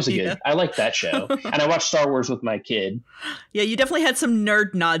reboot. That was good. I liked that show. And I watched Star Wars with my kid. Yeah, you definitely had some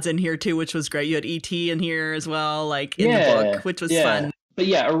nerd nods in here too, which was great. You had E.T. in here as well, like in the book, which was fun. But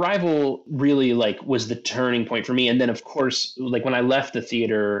yeah, Arrival really like was the turning point for me. And then of course, like when I left the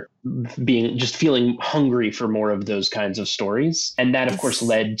theater, just feeling hungry for more of those kinds of stories. And that of course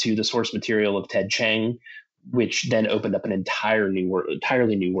led to the source material of Ted Chiang, which then opened up an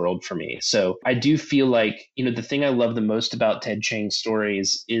entirely new world for me. So I do feel like, the thing I love the most about Ted Chiang's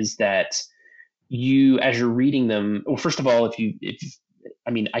stories is that you, as you're reading them, well, first of all,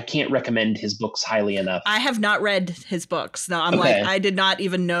 I can't recommend his books highly enough. I have not read his books. No, I'm like, I did not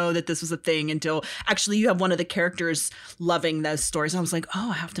even know that this was a thing until actually you have one of the characters loving those stories. I was like,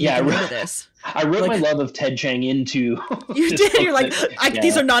 I have to make a note of this. I wrote my love of Ted Chiang into. You did. You're like,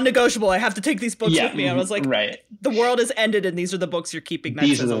 these are non-negotiable. I have to take these books with me. I was like, right. The world has ended, and these are the books you're keeping. That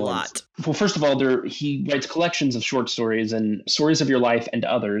says a lot. Well, first of all, he writes collections of short stories, and Stories of Your Life and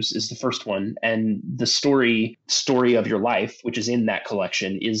Others is the first one, and the story of your life, which is in that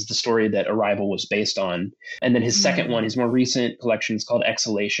collection, is the story that Arrival was based on. And then his second one, his more recent collection, is called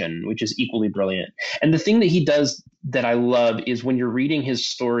Exhalation, which is equally brilliant. And the thing that he does that I love is when you're reading his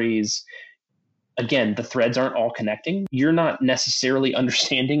stories, again, the threads aren't all connecting. You're not necessarily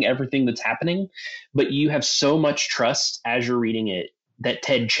understanding everything that's happening, but you have so much trust as you're reading it that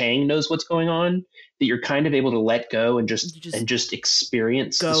Ted Chiang knows what's going on that you're kind of able to let go and just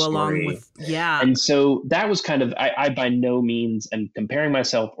experience the story. Along with, And so that was kind of, I by no means am comparing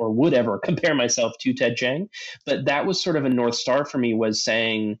myself or would ever compare myself to Ted Chiang, but that was sort of a North Star for me, was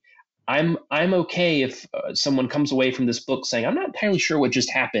saying, I'm okay if someone comes away from this book saying, I'm not entirely sure what just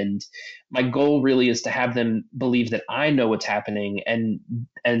happened. My goal really is to have them believe that I know what's happening. And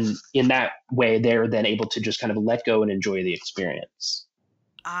in that way, they're then able to just kind of let go and enjoy the experience.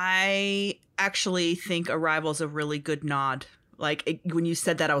 I actually think Arrival's a really good nod. Like when you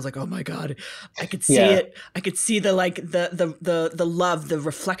said that, I was like, oh my God, I could see it. I could see the love, the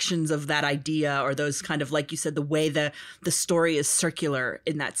reflections of that idea, or those kind of, like you said, the way the story is circular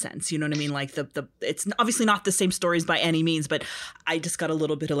in that sense. You know what I mean? Like it's obviously not the same stories by any means, but I just got a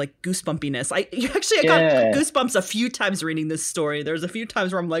little bit of like goosebumpiness. I got goosebumps a few times reading this story. There's a few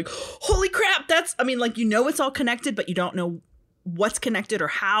times where I'm like, holy crap, it's all connected, but you don't know what's connected or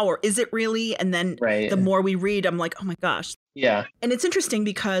how, or is it really? And then the more we read, I'm like, oh my gosh. Yeah. And it's interesting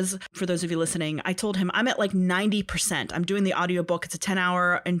because for those of you listening, I told him I'm at like 90%. I'm doing the audiobook. It's a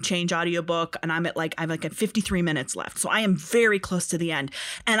 10-hour and change audiobook. And I'm at 53 minutes left. So I am very close to the end.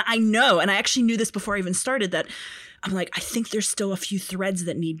 And I know, and I actually knew this before I even started, that I'm like, I think there's still a few threads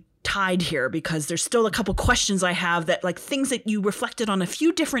that need tied here because there's still a couple questions I have that like things that you reflected on a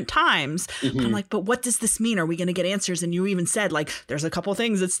few different times. Mm-hmm. But I'm like, but what does this mean? Are we going to get answers? And you even said like, there's a couple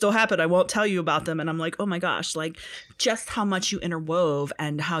things that still happen. I won't tell you about them. And I'm like, oh my gosh, like just how much you interwove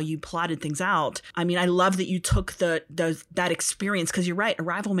and how you plotted things out. I mean, I love that you took that experience because you're right.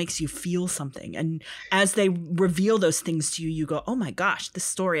 Arrival makes you feel something. And as they reveal those things to you, you go, oh my gosh, this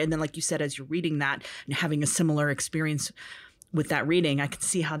story. And then like you said, as you're reading that and having a similar experience with that reading, I could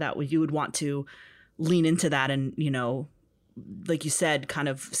see how you would want to lean into that and, you know, like you said, kind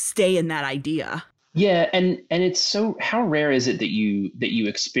of stay in that idea. Yeah, and it's so, how rare is it that you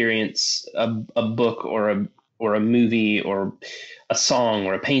experience a book or a movie or a song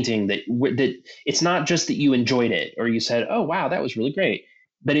or a painting that it's not just that you enjoyed it or you said, oh wow, that was really great,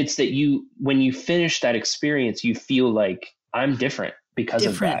 but it's that when you finish that experience, you feel like I'm different because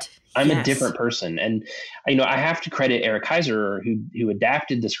of that. I'm a different person. And, you know, I have to credit Eric Heiser, who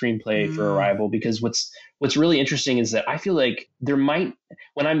adapted the screenplay for Arrival, because what's really interesting is that I feel like there might,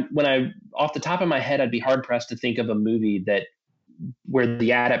 when I off the top of my head, I'd be hard pressed to think of a movie where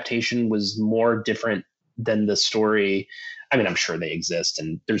the adaptation was more different than the story. I mean, I'm sure they exist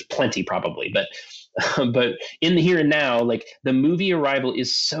and there's plenty probably, but in the here and now, like the movie Arrival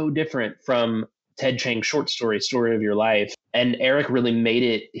is so different from Ted Chiang's short story, Story of Your Life. And Eric really made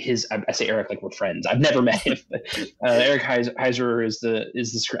it his, I say Eric like we're friends. I've never met him, but Eric Heiser is the,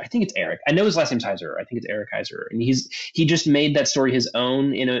 I think it's Eric. I know his last name's Heiser. I think it's Eric Heiser. And he just made that story his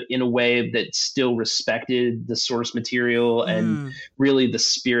own in a way that still respected the source material. And really the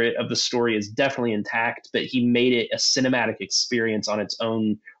spirit of the story is definitely intact, but he made it a cinematic experience on its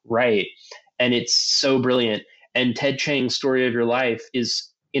own right. And it's so brilliant. And Ted Chiang's Story of Your Life is,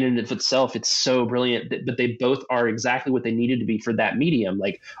 in and of itself, it's so brilliant, but they both are exactly what they needed to be for that medium.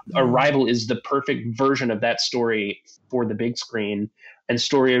 Like Arrival is the perfect version of that story for the big screen, and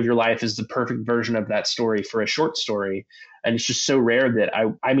Story of Your Life is the perfect version of that story for a short story. And it's just so rare that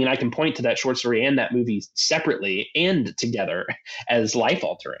I mean, I can point to that short story and that movie separately and together as life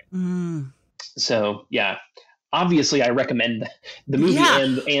altering. So yeah, obviously I recommend the movie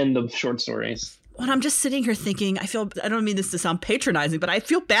and the short stories. Well, I'm just sitting here thinking, I don't mean this to sound patronizing, but I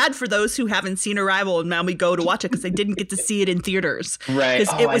feel bad for those who haven't seen Arrival and now we go to watch it because they didn't get to see it in theaters. Right.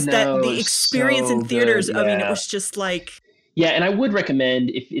 Because it was the experience so in theaters. Yeah. I mean, it was just like. Yeah, and I would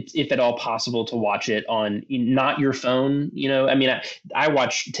recommend, if at all possible, to watch it on not your phone. You know, I mean, I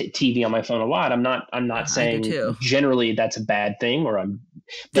watch TV on my phone a lot. I'm not saying generally that's a bad thing, but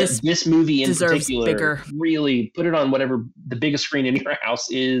this movie in particular, really put it on whatever the biggest screen in your house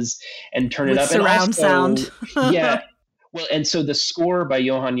is and turn it up. Surround sound. Yeah. Well, and so the score by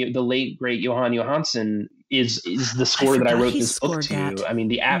the late great Johan Johansson is the score that I wrote this book to. I mean,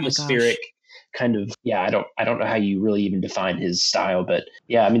 the atmospheric kind of, I don't know how you really even define his style, but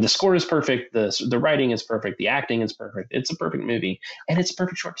yeah, I mean, the score is perfect. The writing is perfect. The acting is perfect. It's a perfect movie, and it's a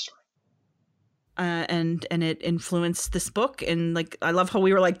perfect short story. And it influenced this book. And like, I love how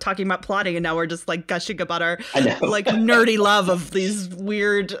we were like talking about plotting and now we're just like gushing about our like nerdy love of these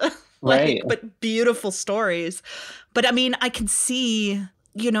weird, but beautiful stories. But I mean, I can see,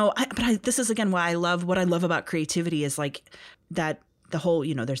 you know, this is again what I love about creativity is like that the whole,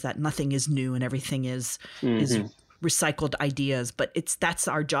 you know, there's that nothing is new and everything is recycled ideas, but that's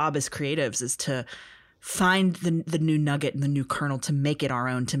our job as creatives, is to find the new nugget and the new kernel to make it our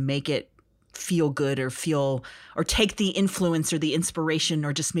own, to make it feel good or take the influence or the inspiration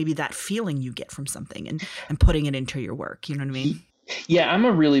or just maybe that feeling you get from something and putting it into your work. You know what I mean? Yeah, I'm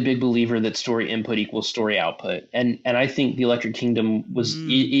a really big believer that story input equals story output. And I think The Electric Kingdom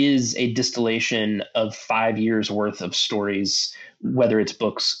is a distillation of 5 years worth of stories, whether it's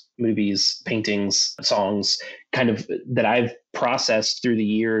books, movies, paintings, songs, kind of that I've processed through the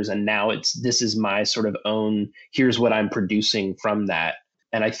years. And now this is my sort of own, here's what I'm producing from that.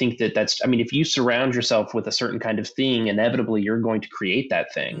 And I think that's, I mean, if you surround yourself with a certain kind of thing, inevitably you're going to create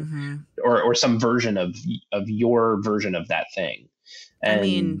that thing or some version of your version of that thing. And, I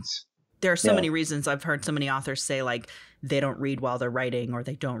mean, there are so many reasons. I've heard so many authors say like they don't read while they're writing, or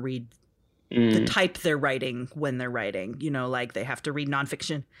they don't read the type they're writing when they're writing, you know, like they have to read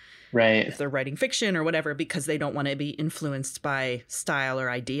nonfiction. Right. If they're writing fiction or whatever, because they don't want to be influenced by style or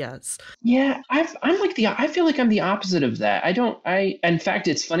ideas. Yeah, I feel like I'm the opposite of that. In fact,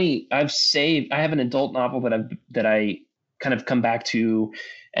 it's funny. I have an adult novel that I kind of come back to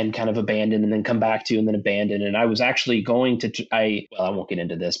and kind of abandon and then come back to and then abandon. And I was actually going to, I won't get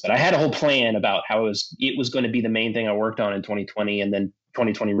into this, but I had a whole plan about how it was going to be the main thing I worked on in 2020. And then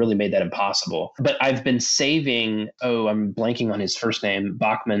 2020 really made that impossible. But I've been saving, I'm blanking on his first name,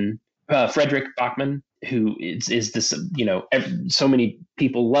 Frederick Bachman. who is this, so many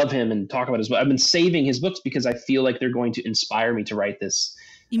people love him and talk about his book. I've been saving his books because I feel like they're going to inspire me to write this.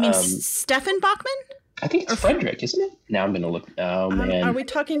 You mean Stefan Bachman? I think it's Frederick, isn't it? Now I'm going to look. Oh, man. Are we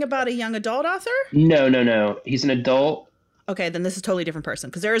talking about a young adult author? No. He's an adult. Okay, then this is a totally different person,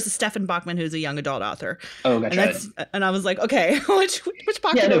 because there is a Stefan Bachman who's a young adult author. Oh, gotcha. And I was like, okay, which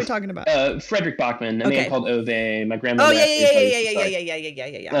Bachman are we talking about? Frederick Bachman, a man called Ove. My grandmother. Oh,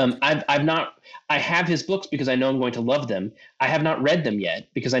 yeah. I have his books because I know I'm going to love them. I have not read them yet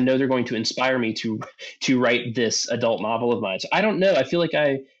because I know they're going to inspire me to write this adult novel of mine. So I don't know. I feel like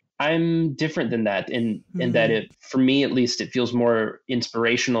I'm different than that in that for me at least, it feels more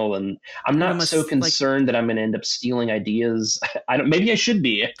inspirational, and I'm not so concerned that I'm going to end up stealing ideas. Maybe I should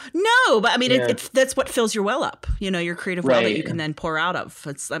be. No, but I mean, that's what fills your well up, your creative well that you can then pour out of.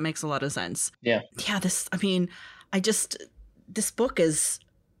 That makes a lot of sense. Yeah. Yeah. This book is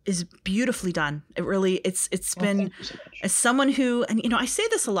beautifully done. It really, it's been, as someone who, and I say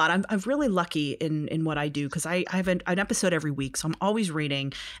this a lot, I'm really lucky in what I do, because I have an episode every week, so I'm always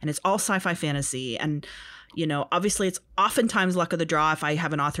reading, and it's all sci-fi fantasy, and obviously it's oftentimes luck of the draw. If I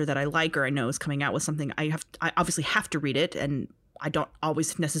have an author that I like or I know is coming out with something, I obviously have to read it, and I don't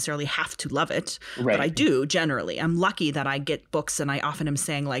always necessarily have to love it, right. But I do generally. I'm lucky that I get books and I often am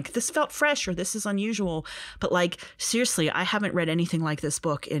saying like, this felt fresh or this is unusual. But like, seriously, I haven't read anything like this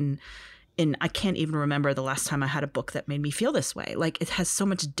book in I can't even remember the last time I had a book that made me feel this way. Like, it has so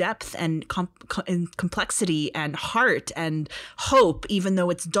much depth and complexity and heart and hope, even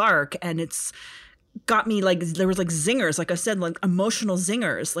though it's dark, and it's got me like, there was like zingers, like I said, like emotional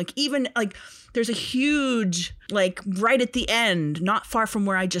zingers, like even like there's a huge, like right at the end, not far from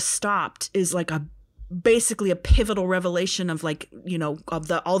where I just stopped, is like basically a pivotal revelation of like, of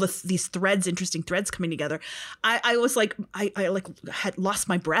these threads, interesting threads coming together. I was like, I like had lost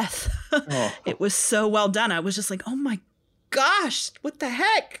my breath. Oh. It was so well done. I was just like, oh my gosh, what the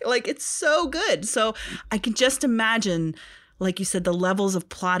heck? Like, it's so good. So I can just imagine, like you said, the levels of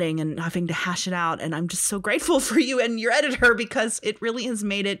plotting and having to hash it out. And I'm just so grateful for you and your editor, because it really has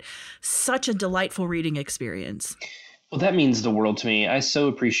made it such a delightful reading experience. Well, that means the world to me. I so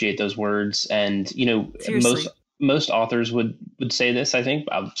appreciate those words. And, Seriously. most authors would say this, I think.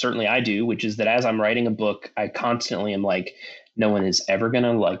 Certainly I do, which is that as I'm writing a book, I constantly am like, no one is ever going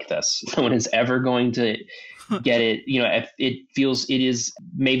to like this. No one is ever going to get it. It is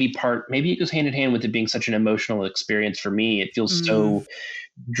maybe it goes hand in hand with it being such an emotional experience for me. It feels so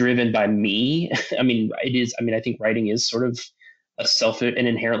driven by me. I mean, I think writing is sort of an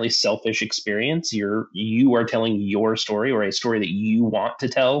inherently selfish experience. You are telling your story, or a story that you want to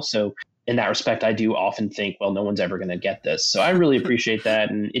tell. So in that respect, I do often think, well, no one's ever going to get this. So I really appreciate that.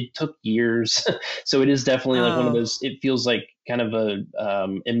 And it took years. So it is definitely like one of those, it feels like kind of a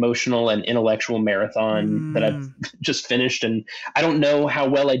emotional and intellectual marathon that I've just finished. And I don't know how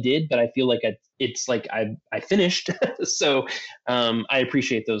well I did, but I feel like I finished. So I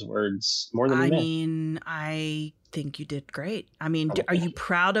appreciate those words more than I think you did great. I mean, are you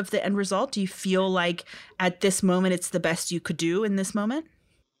proud of the end result? Do you feel like at this moment it's the best you could do in this moment?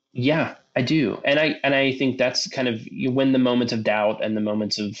 Yeah, I do. And I think that's kind of when the moments of doubt and the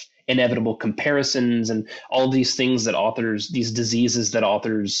moments of inevitable comparisons and all these things that authors, these diseases that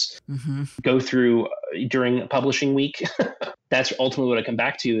authors go through during publishing week, that's ultimately what I come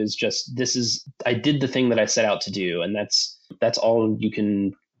back to, is just, I did the thing that I set out to do. And that's all you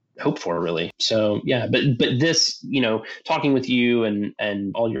can hope for, really. So yeah, but this, talking with you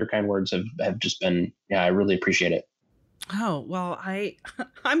and all your kind words have just been, I really appreciate it. Oh, well,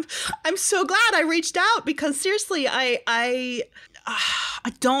 I'm so glad I reached out, because seriously, I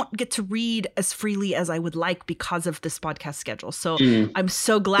don't get to read as freely as I would like because of this podcast schedule. So I'm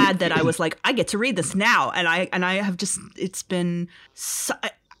so glad that I was like, I get to read this now. And I have just, it's been,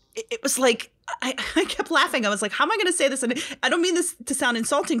 it was like, I kept laughing. I was like, how am I going to say this? And I don't mean this to sound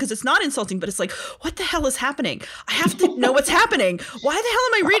insulting, because it's not insulting, but it's like, what the hell is happening? I have to know what's happening. Why the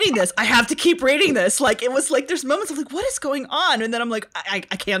hell am I reading this? I have to keep reading this. Like, it was like, there's moments of like, what is going on? And then I'm like, I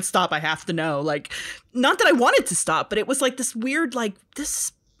can't stop. I have to know. Like, not that I wanted to stop, but it was like this weird, like,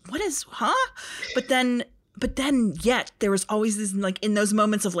 But then yet there was always this, like, in those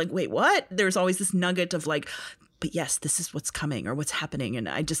moments of like, wait, what? There's always this nugget of like, but yes, this is what's coming or what's happening. And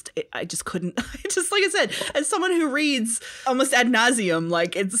I just couldn't, just like I said, as someone who reads almost ad nauseum,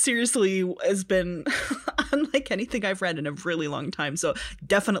 like, it seriously has been unlike anything I've read in a really long time. So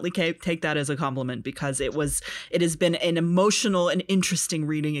definitely take that as a compliment, because it has been an emotional and interesting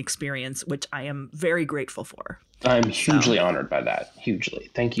reading experience, which I am very grateful for. I'm hugely honored by that. Hugely.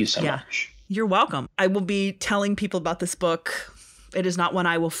 Thank you so much. You're welcome. I will be telling people about this book It is not one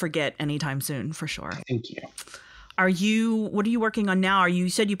I will forget anytime soon, for sure. Thank you. What are you working on now? You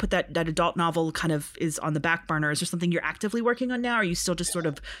said you put that adult novel kind of is on the back burner. Is there something you're actively working on now? Are you still just sort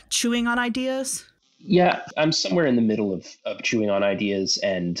of chewing on ideas? Yeah, I'm somewhere in the middle of chewing on ideas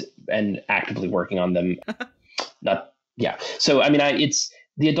and actively working on them. Not yeah. So I mean, it's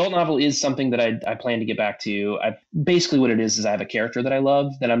the adult novel is something that I plan to get back to. Basically what it is I have a character that I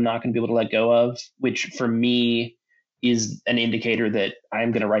love that I'm not going to be able to let go of, which for me is an indicator that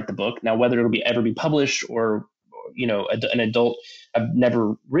I'm going to write the book. Now, whether it'll ever be published or an adult, I've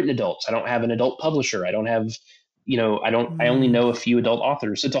never written adults. I don't have an adult publisher. I don't have, I only know a few adult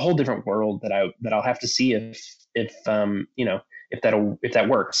authors. So it's a whole different world that I'll have to see if that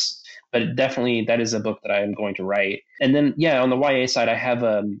works. But definitely that is a book that I am going to write. And then, on the YA side, I have,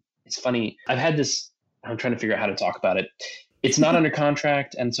 it's funny. I've had this, I'm trying to figure out how to talk about it. It's not under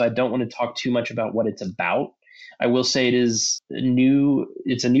contract. And so I don't want to talk too much about what it's about. I will say it's a new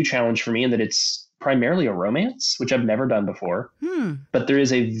challenge for me in that it's primarily a romance, which I've never done before. But there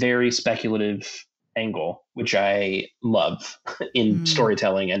is a very speculative angle, which I love in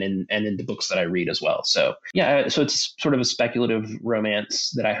storytelling and in the books that I read as well. So so it's sort of a speculative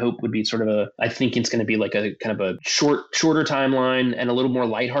romance that I hope would be I think it's going to be like a kind of a shorter timeline and a little more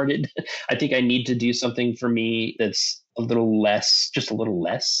lighthearted. I think I need to do something for me that's just a little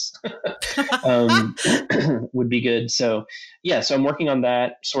less would be good. So so I'm working on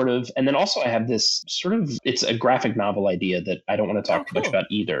that sort of. And then also I have this it's a graphic novel idea that I don't want to talk too much about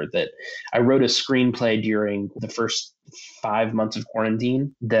either, that I wrote a screenplay during the first 5 months of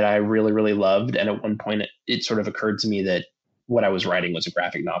quarantine that I really, really loved. And at one point it sort of occurred to me that what I was writing was a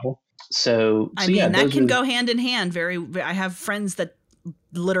graphic novel. So I mean, that can go hand in hand. I have friends that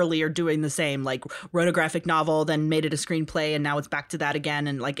literally are doing the same, like wrote a graphic novel, then made it a screenplay, and now it's back to that again.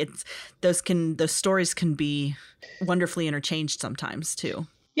 And like those stories can be wonderfully interchanged sometimes too.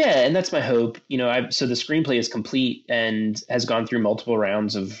 Yeah, and that's my hope. So the screenplay is complete and has gone through multiple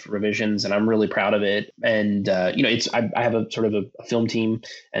rounds of revisions, and I'm really proud of it. And I have a sort of a film team,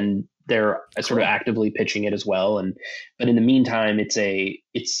 and they're sort of actively pitching it as well. But in the meantime,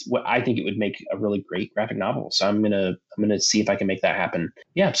 it's what I think it would make a really great graphic novel. So I'm gonna see if I can make that happen.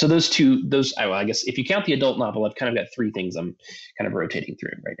 Yeah. So I guess if you count the adult novel, I've kind of got 3 things I'm kind of rotating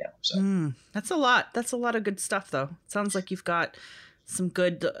through right now. So that's a lot. That's a lot of good stuff, though. It sounds like you've got some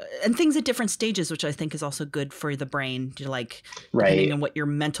good and things at different stages, which I think is also good for the brain to depending on what your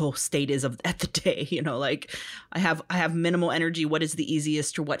mental state is at the day, like I have minimal energy. What is the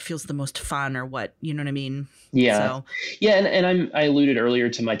easiest, or what feels the most fun, or what, you know what I mean? Yeah. So. Yeah. And I alluded earlier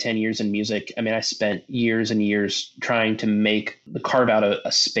to my 10 years in music. I mean, I spent years and years trying to carve out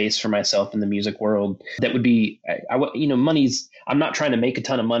a space for myself in the music world that would be, I'm not trying to make a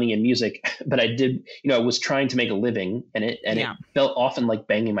ton of money in music, but I did, I was trying to make a living in it, and it felt often like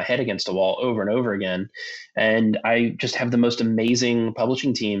banging my head against a wall over and over again. And I just have the most amazing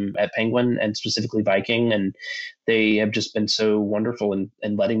publishing team at Penguin, and specifically Viking. And they have just been so wonderful in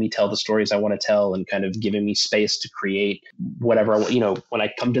letting me tell the stories I want to tell, and kind of giving me space to create whatever when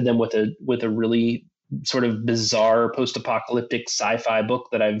I come to them with a really sort of bizarre post-apocalyptic sci-fi book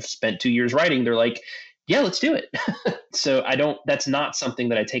that I've spent 2 years writing, they're like, yeah, let's do it. So that's not something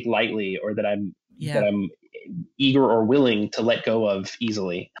that I take lightly, or that I'm eager or willing to let go of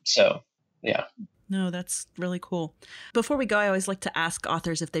easily. So, yeah. No, that's really cool. Before we go, I always like to ask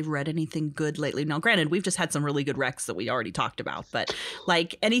authors if they've read anything good lately. Now, granted, we've just had some really good recs that we already talked about, but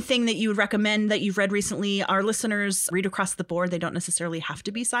like anything that you would recommend that you've read recently. Our listeners read across the board. They don't necessarily have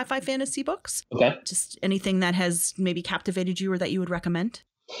to be sci-fi fantasy books. Okay. Just anything that has maybe captivated you or that you would recommend.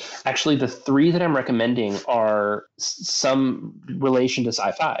 Actually, the 3 that I'm recommending are some relation to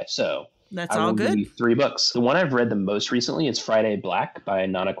sci-fi. So that's all good. 3 books. The one I've read the most recently is Friday Black by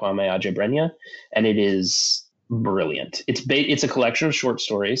Nana Kwame Adjei-Brenyah, and it is brilliant. It's a collection of short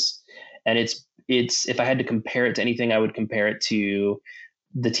stories, and it's if I had to compare it to anything, I would compare it to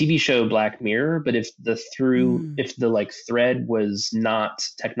the TV show Black Mirror. But if the thread was not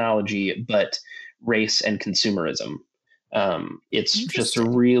technology but race and consumerism. It's just a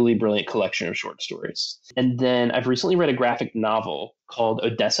really brilliant collection of short stories. And then I've recently read a graphic novel called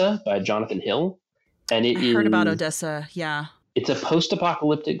Odessa by Jonathan Hill. And I heard about Odessa. Yeah. It's a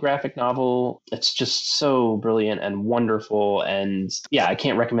post-apocalyptic graphic novel. It's just so brilliant and wonderful. And yeah, I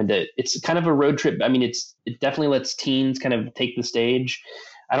can't recommend it. It's kind of a road trip. I mean, it definitely lets teens kind of take the stage.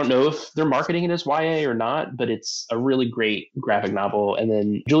 I don't know if they're marketing it as YA or not, but it's a really great graphic novel. And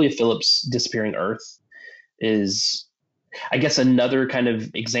then Julia Phillips' Disappearing Earth is, I guess, another kind of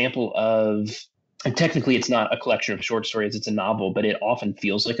example of and technically it's not a collection of short stories, it's a novel, but it often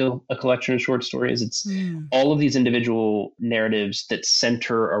feels like a collection of short stories. It's all of these individual narratives that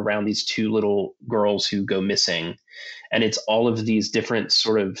center around these two little girls who go missing. And it's all of these different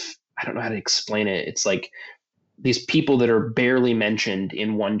sort of, I don't know how to explain it. It's like these people that are barely mentioned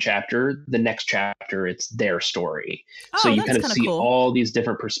in one chapter. The next chapter, it's their story. So you kind of see cool. all these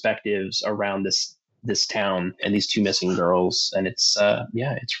different perspectives around this town and these two missing girls. And it's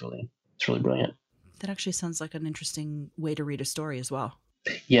it's really brilliant. That actually sounds like an interesting way to read a story as well.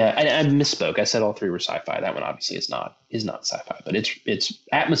 Yeah, I misspoke. I said all three were sci-fi. That one obviously is not sci-fi, but it's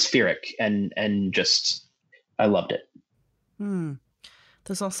atmospheric and just I loved it.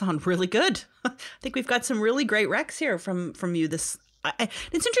 Those all sound really good. I think we've got some really great recs here from you.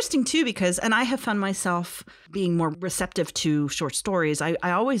 It's interesting too because, and I have found myself being more receptive to short stories. I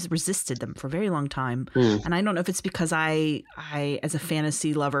always resisted them for a very long time, and I don't know if it's because I as a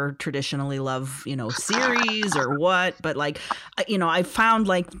fantasy lover traditionally love series or what, but I found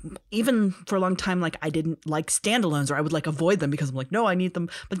even for a long time I didn't like standalones, or I would avoid them because I'm no, I need them.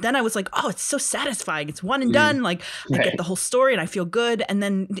 But then I was oh, it's so satisfying. It's one and done. I get the whole story and I feel good. And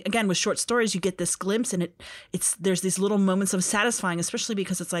then again with short stories, you get this glimpse, and there's these little moments of satisfying. Especially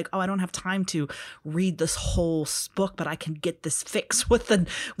because it's oh, I don't have time to read this whole book, but I can get this fix with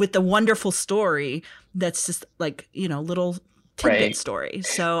the wonderful story that's just little tidbit story.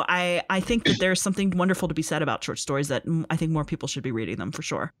 So I think that there's something wonderful to be said about short stories that I think more people should be reading them for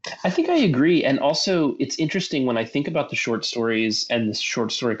sure. I think I agree. And also it's interesting when I think about the short stories and the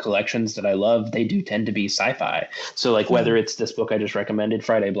short story collections that I love, they do tend to be sci-fi. So whether it's this book I just recommended,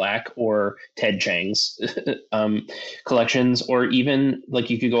 Friday Black, or Ted Chiang's collections, or even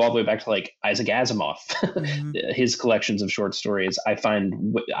you could go all the way back to Isaac Asimov, his collections of short stories, I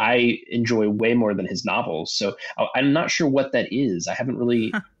find I enjoy way more than his novels. So I'm not sure what that is. I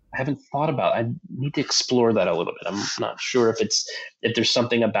haven't thought about it. I need to explore that a little bit. I'm not sure if there's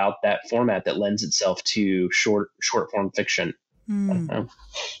something about that format that lends itself to short form fiction. I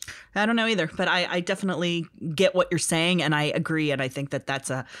don't know either, but I definitely get what you're saying, and I agree. And I think that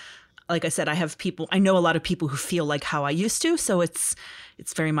that's like I said, I know a lot of people who feel how I used to. So it's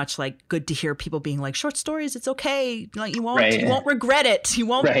very much good to hear people being short stories, it's okay. You won't regret it. You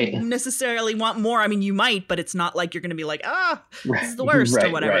won't necessarily want more. I mean, you might, but it's not you're going to be this is the worst or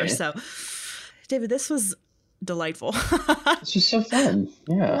whatever. Right. So David, this was delightful. This was so fun.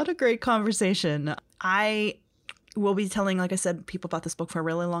 Yeah. What a great conversation. I will be telling, like I said, people about this book for a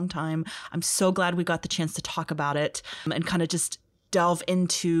really long time. I'm so glad we got the chance to talk about it and kind of just delve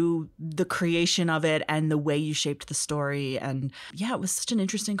into the creation of it and the way you shaped the story. And yeah, it was such an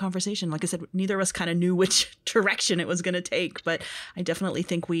interesting conversation. Like I said, neither of us kind of knew which direction it was going to take, but I definitely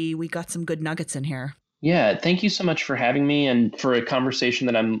think we got some good nuggets in here. Yeah, thank you so much for having me and for a conversation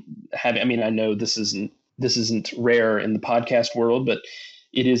that I'm having. I mean, I know this isn't rare in the podcast world, but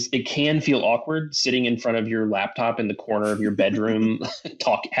it can feel awkward sitting in front of your laptop in the corner of your bedroom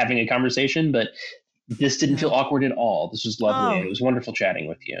having a conversation, but this didn't feel awkward at all. This was lovely. It was wonderful chatting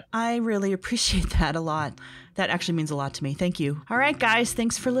with you. I really appreciate that a lot. That actually means a lot to me. Thank you. All right, guys,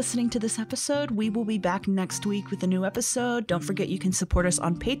 thanks for listening to this episode. We will be back next week with a new episode. Don't forget you can support us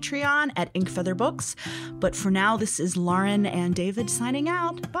on Patreon at Inkfeather Books. But for now, this is Lauren and David signing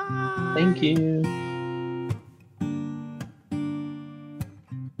out. Bye. Thank you.